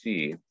parallel to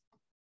C,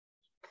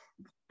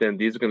 then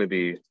these are going to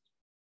be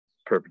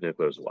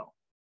perpendicular as well.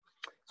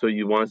 So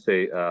you want to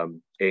say A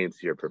and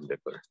C are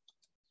perpendicular.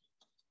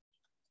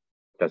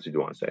 That's what you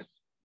want to say.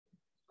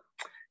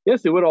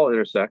 Yes, they would all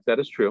intersect. That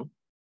is true.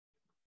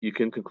 You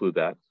can conclude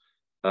that.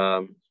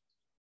 But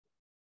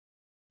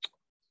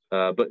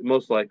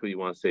most likely you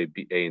want to say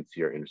B, A and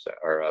C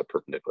are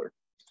perpendicular.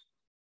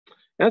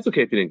 And that's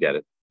okay if you didn't get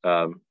it.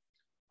 But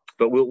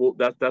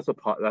that's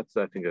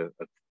I think a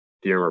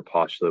theorem or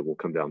postulate will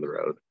come down the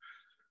road.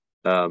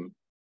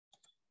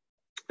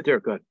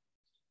 Derek, go ahead.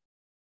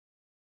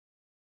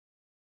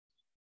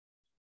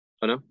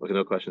 Oh no? Okay,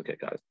 no question. Okay,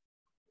 got it.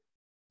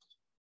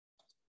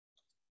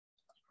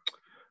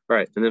 All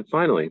right, and then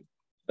finally,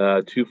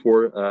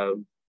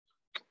 2-4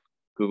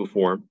 Google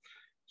form.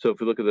 So if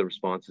we look at the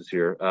responses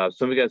here,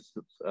 some of you guys,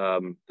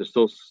 there's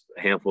still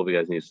a handful of you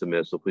guys need to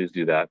submit, so please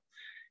do that.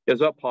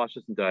 It's about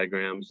postulates and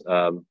diagrams.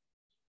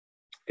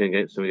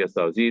 Again, some of you guys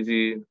thought it was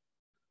easy,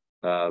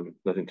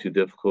 nothing too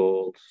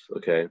difficult.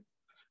 Okay.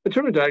 In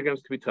terms of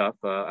diagrams, can be tough.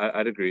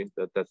 I'd agree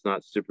that that's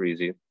not super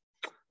easy.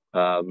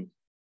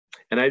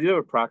 And I do have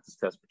a practice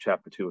test for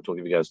chapter 2, which I'll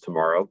give you guys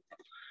tomorrow.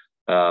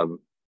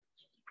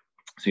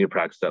 So you can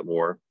practice that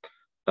more.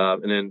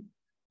 And then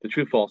the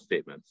true false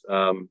statements.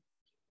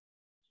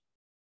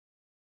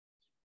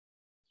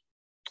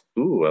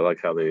 Ooh, I like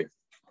how they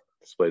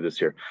display this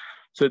here.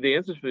 So the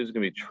answer for this is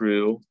going to be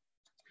true,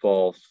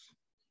 false,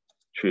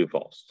 true,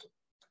 false.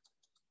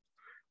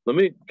 Let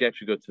me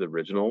actually go to the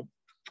original.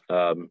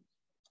 That'll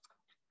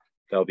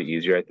be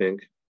easier, I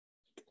think.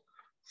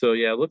 So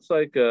yeah, it looks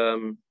like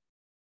handful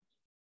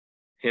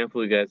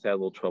of you guys had a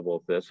little trouble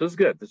with this. This is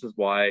good. This is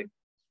why,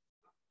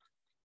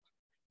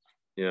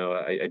 you know,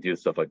 I do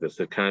stuff like this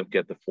to kind of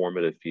get the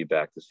formative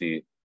feedback to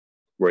see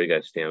where you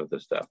guys stand with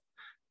this stuff.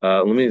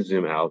 Let me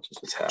zoom out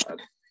just a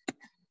tad.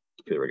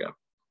 Okay, there we go.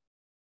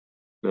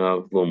 A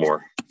little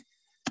more.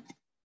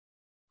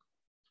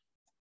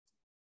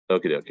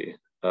 Okie dokie.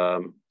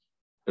 And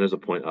there's a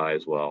point I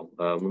as well.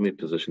 Let me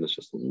position this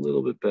just a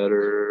little bit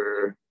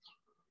better.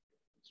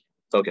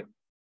 Okay.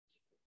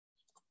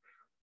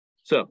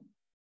 So,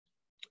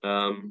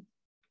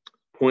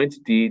 points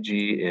D,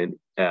 G, and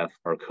F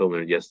are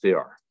collinear. Yes, they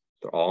are.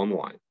 They're all on the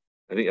line.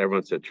 I think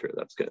everyone said true.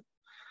 That's good.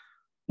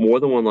 More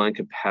than one line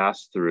can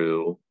pass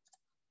through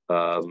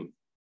what?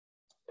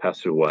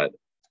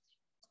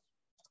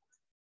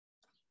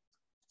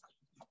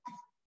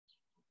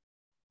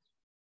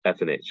 F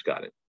and H,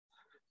 got it.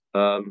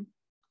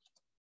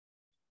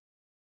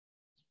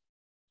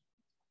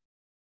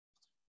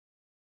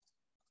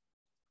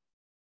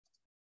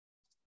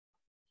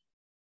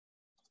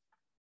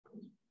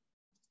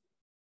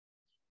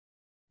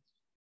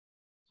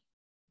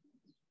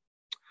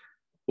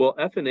 Well,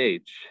 F and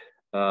H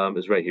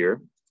is right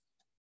here.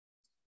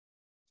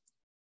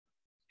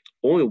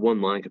 Only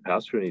one line can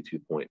pass through any 2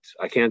 points.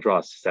 I can't draw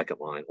a second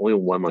line. Only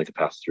one line can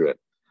pass through it.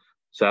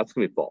 So that's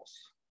going to be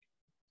false.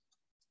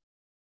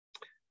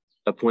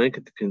 A plane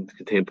can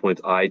contain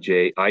points I,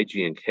 G,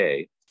 and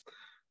K.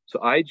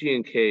 So I, G,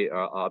 and K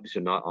are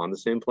obviously not on the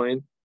same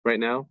plane right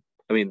now.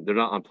 I mean, they're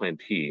not on plane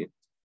P.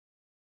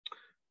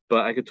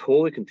 But I could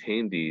totally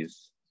contain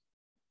these.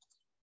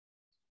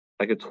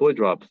 I could totally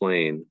draw a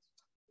plane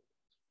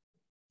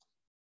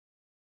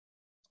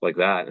like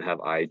that and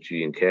have I,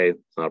 G, and K.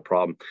 It's not a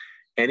problem.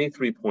 Any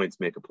 3 points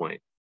make a plane.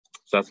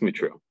 So that's going to be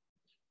true.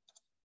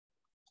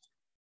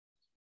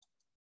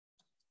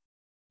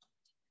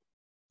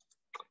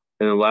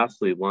 And then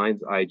lastly,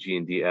 lines I, G,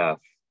 and DF.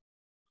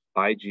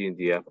 I, G, and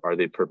DF, are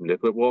they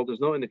perpendicular? Well, there's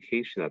no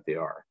indication that they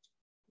are.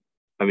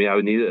 I mean, I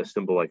would need a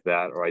symbol like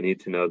that, or I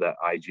need to know that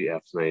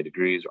IGF is 90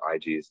 degrees, or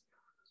IG's,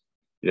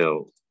 you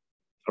know,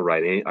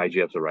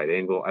 IGF's a right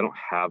angle. I don't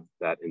have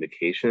that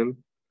indication.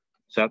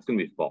 So that's going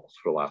to be false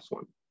for the last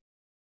one.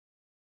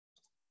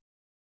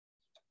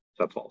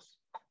 So that's false.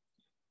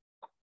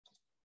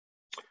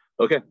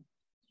 Okay.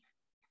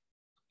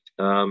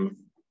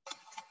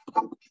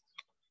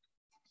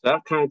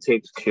 That kind of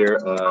takes care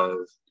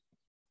of,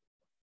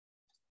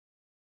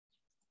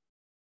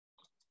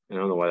 I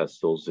don't know why that's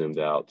still zoomed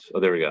out. Oh,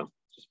 there we go.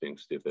 Just being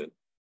stupid.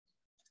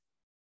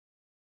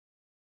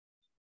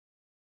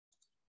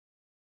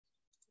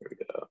 There we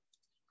go.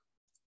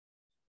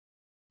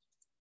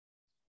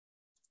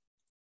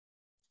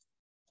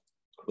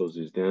 Close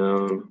these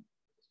down.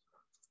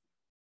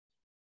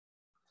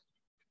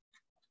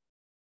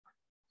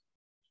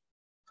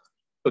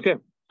 Okay,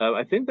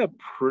 I think that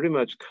pretty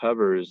much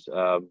covers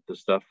the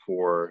stuff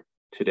for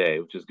today,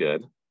 which is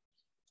good.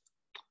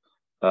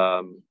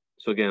 So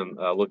again,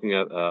 looking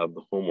at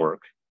the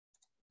homework,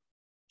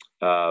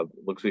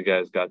 looks like you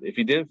guys got, if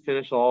you didn't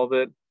finish all of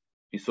it,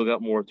 you still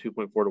got more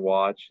 2.4 to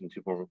watch and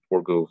 2.4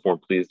 Google Form,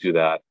 please do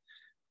that.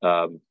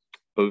 But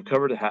we've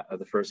covered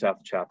the first half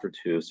of chapter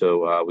 2.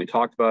 So we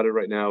talked about it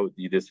right now.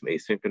 You did some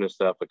asynchronous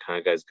stuff, but kind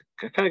of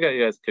got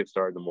you guys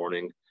kickstarted in the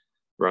morning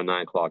around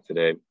 9 o'clock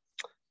today.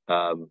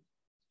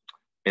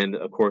 And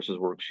of course, this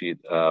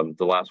worksheet,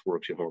 the last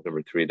worksheet, homework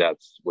number 3,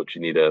 that's what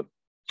you need to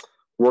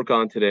work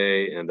on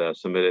today and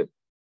submit it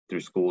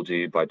through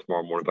Schoology by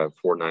tomorrow morning by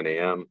 9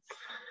 a.m.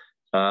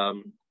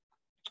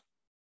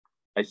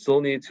 I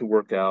still need to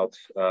work out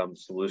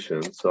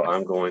solutions, so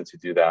I'm going to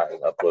do that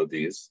and upload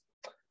these.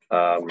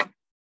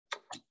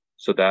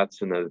 So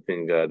that's another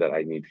thing that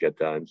I need to get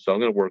done. So I'm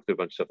going to work through a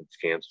bunch of stuff and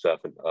scan stuff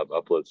and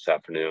upload this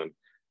afternoon.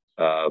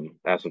 I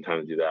have some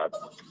time to do that.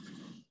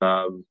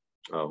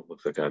 Oh,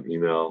 looks like I have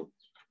email.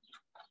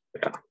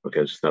 Yeah,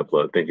 okay, just an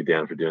upload. Thank you,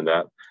 Dan, for doing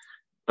that.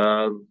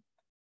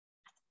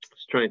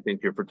 Just trying to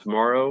think here for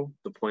tomorrow,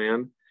 the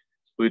plan.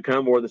 We kind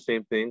of more of the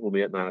same thing. We'll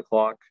be at 9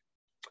 o'clock.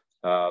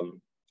 We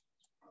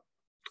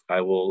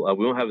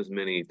won't have as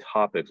many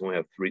topics. We only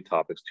have 3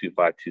 topics, 2,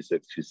 5, 2,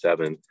 6, 2,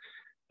 7.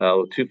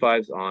 2,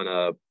 5's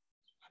on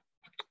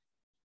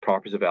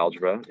properties of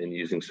algebra and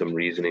using some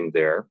reasoning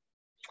there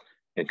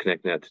and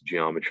connecting that to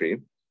geometry.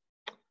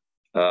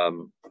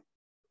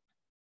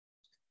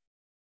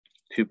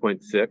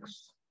 2.6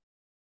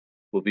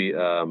 will be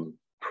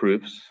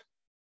proofs.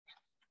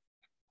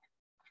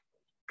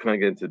 Kind of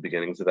get into the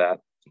beginnings of that.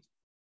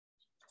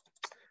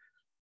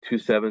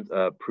 2.7's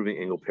proving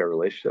angle pair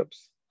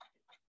relationships.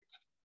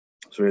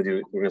 So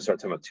we're gonna start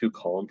talking about 2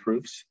 column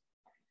proofs.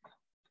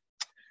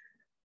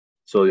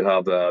 So you'll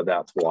have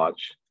that to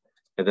watch.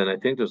 And then I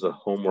think there's a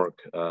homework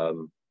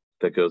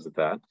that goes with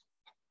that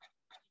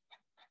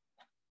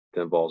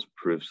involves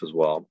proofs as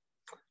well.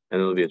 And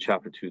there'll be a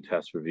chapter 2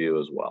 test review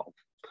as well.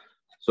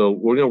 So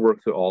we're going to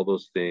work through all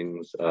those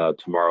things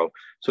tomorrow.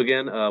 So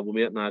again, we'll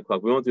be at 9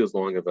 o'clock. We won't do as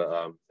long of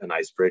an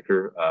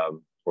icebreaker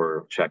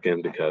or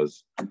check-in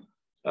because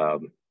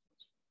the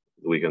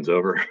weekend's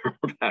over.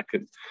 We're back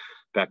to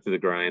the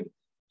grind.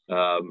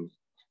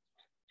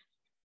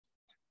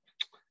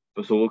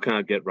 So we'll kind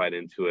of get right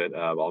into it.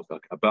 But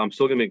I'm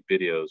still going to make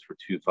videos for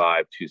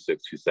 2.5, 2.6,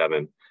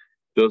 2.7.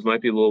 Those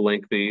might be a little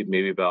lengthy,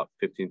 maybe about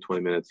 15,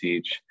 20 minutes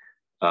each.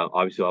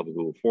 Obviously, I'll have a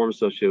Google form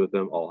associated with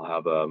them. I'll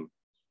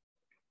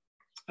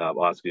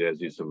ask you guys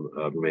to do some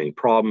remaining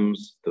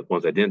problems, the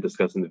ones I didn't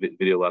discuss in the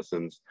video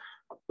lessons.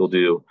 We'll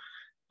do.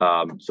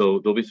 So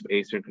there'll be some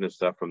asynchronous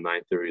stuff from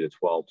 9:30 to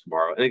 12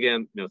 tomorrow. And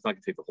again, it's not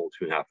going to take the whole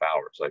 2.5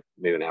 hours, like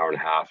maybe an hour and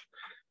a half.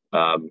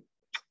 And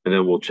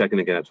then we'll check in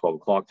again at 12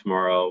 o'clock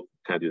tomorrow,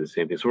 kind of do the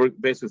same thing. So we're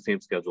basically the same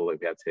schedule like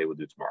we had today, we'll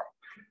do tomorrow.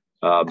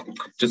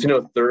 Just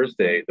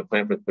Thursday, the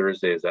plan for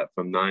Thursday is that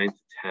from 9 to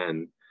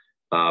 10,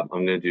 I'm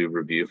going to do a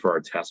review for our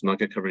test. I'm not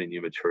going to cover any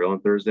new material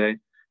on Thursday.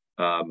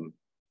 So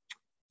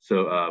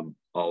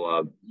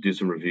I'll do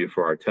some review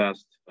for our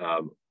test.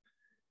 And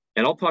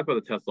I'll talk about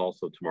the test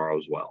also tomorrow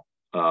as well.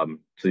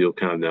 So you'll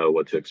kind of know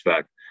what to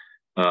expect.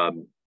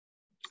 And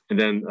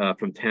then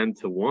from 10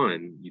 to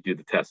 1, you do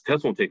the test. The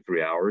test won't take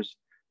 3 hours.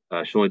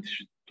 Should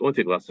only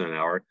take less than an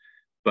hour.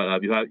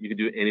 But you can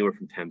do it anywhere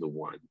from 10 to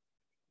 1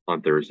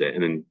 on Thursday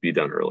and then be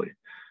done early.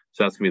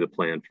 So that's going to be the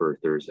plan for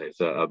Thursday.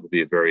 So it'll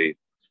be a very,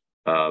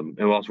 and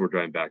also we're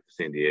driving back to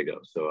San Diego.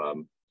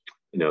 So,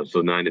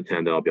 so 9 to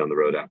 10, then I'll be on the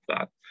road after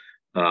that.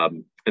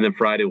 And then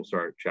Friday, we'll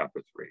start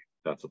chapter 3.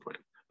 That's the plan.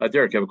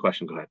 Derek, you have a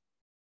question? Go ahead.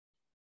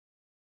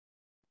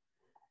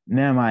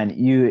 Never mind.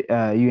 You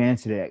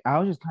answered it. I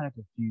was just kind of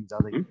confused. I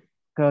was like,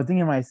 cause I was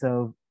thinking to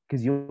myself,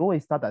 because you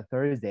always thought that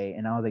Thursday,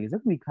 and I was like, is there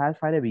gonna be class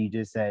Friday? But you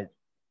just said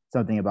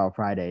something about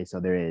Friday,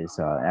 so there is.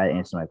 So that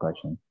answered my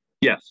question.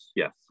 Yes,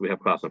 we have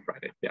class on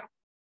Friday. Yeah,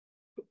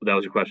 that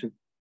was your question.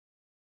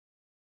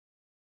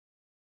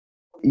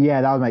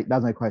 Yeah, that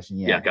was my question.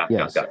 Yeah, got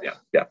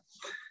it.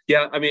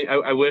 Yeah. I mean,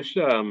 I wish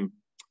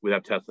we'd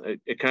have tests.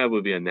 It kind of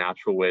would be a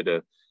natural way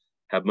to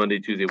have Monday,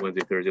 Tuesday,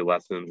 Wednesday, Thursday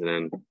lessons, and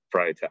then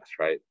Friday test,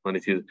 right?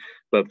 Monday, Tuesday.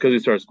 But because we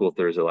started school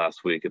Thursday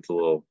last week, it's a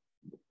little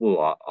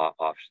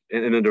off.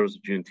 And then there was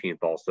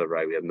Juneteenth also,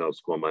 right? We have no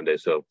school on Monday,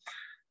 so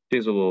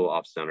things are a little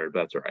off centered, but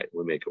that's all right.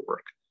 We'll make it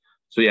work.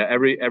 So yeah,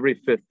 every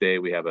 5th day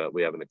we have an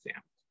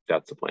exam.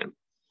 That's the plan.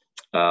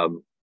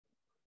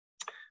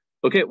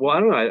 Okay, well, I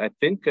don't know. I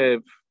think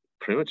I've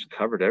pretty much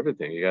covered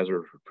everything. You guys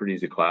were a pretty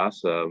easy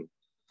class.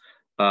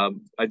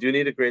 I do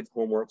need a grades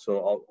homework, so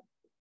I'll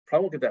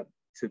probably won't get that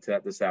to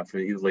that this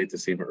afternoon, either late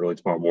this evening or early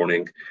tomorrow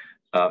morning.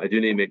 I do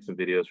need to make some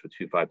videos for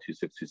 2.5,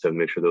 2.6, 2.7,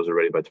 make sure those are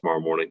ready by tomorrow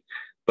morning.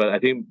 But I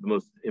think the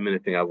most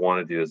imminent thing I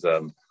want to do is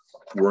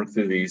work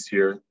through these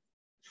here,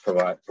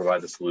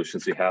 provide the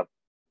solutions. So you have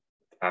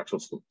actual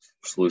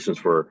solutions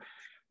for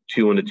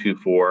 2.1 to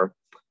 2.4,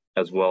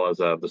 as well as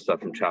the stuff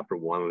from chapter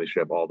 1. Make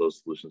sure you have all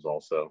those solutions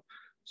also.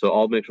 So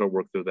I'll make sure I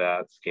work through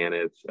that, scan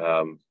it,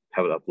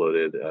 have it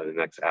uploaded in the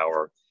next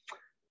hour.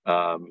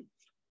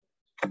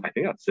 I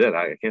think that's it.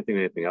 I can't think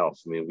of anything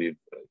else. I mean,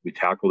 we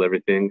tackled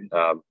everything.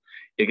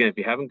 Again, if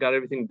you haven't got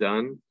everything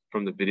done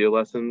from the video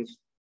lessons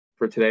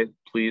for today,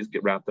 please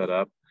wrap that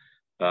up,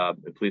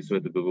 and please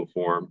submit the Google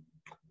form.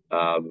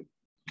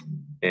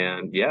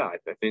 And yeah, I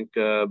think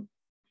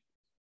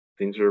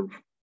things are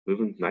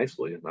moving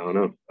nicely. I don't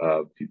know.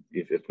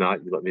 If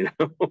not, you let me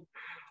know.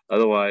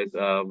 Otherwise,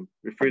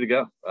 you're free to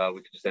go.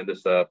 We can just end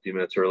this a few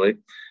minutes early.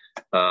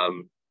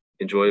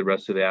 Enjoy the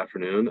rest of the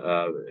afternoon.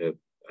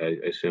 I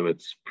assume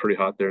it's pretty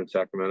hot there in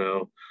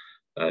Sacramento.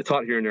 It's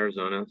hot here in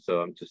Arizona,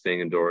 so I'm just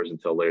staying indoors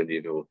until later in the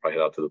evening. We'll probably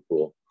head out to the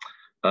pool.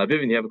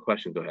 Vivian, you have a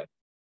question? Go ahead.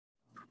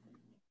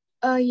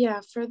 Yeah,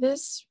 for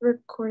this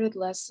recorded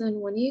lesson,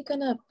 when are you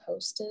gonna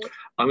post it?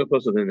 I'm gonna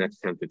post it in the next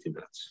 10, 15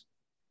 minutes.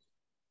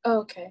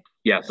 Oh, okay.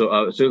 Yeah,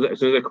 so as soon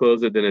as I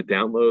close it, then it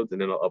downloads,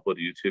 and then I'll upload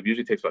to YouTube.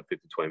 Usually takes about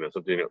 15, 20 minutes.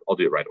 I'll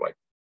do it right away.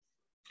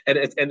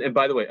 And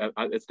by the way,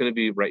 it's gonna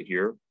be right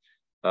here.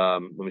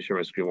 Let me share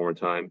my screen one more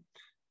time.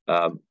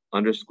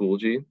 Under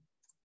Schoology,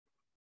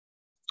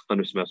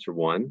 under semester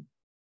 1,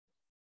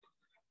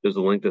 there's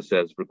a link that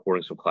says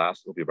recordings from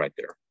class. It'll be right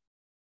there.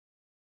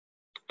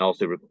 I'll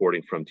say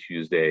recording from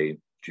Tuesday,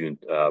 June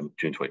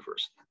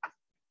 21st.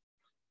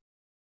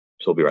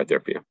 So it'll be right there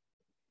for you.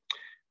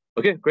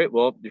 Okay, great.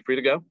 Well, you're free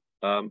to go.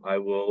 I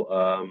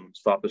will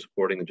stop this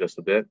recording in just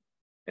a bit,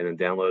 and then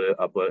download it,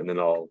 upload it, and then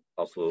I'll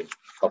also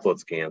upload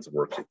scans of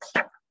worksheets.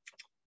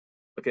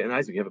 Okay, and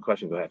Isaac, you have a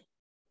question? Go ahead.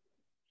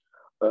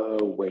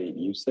 Wait,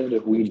 you said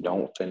if we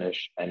don't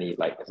finish any,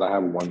 like, because I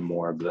have one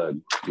more of the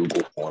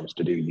Google Forms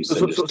to do. You said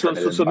submit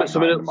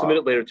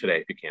it later today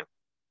if you can.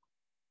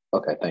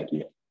 Okay, thank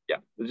you. Yeah,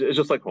 it's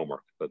just like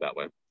homework, but that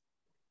way.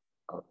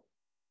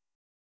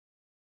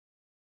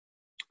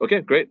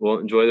 Okay, great. Well,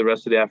 enjoy the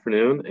rest of the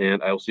afternoon,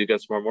 and I will see you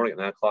guys tomorrow morning at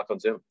 9 o'clock on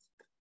Zoom.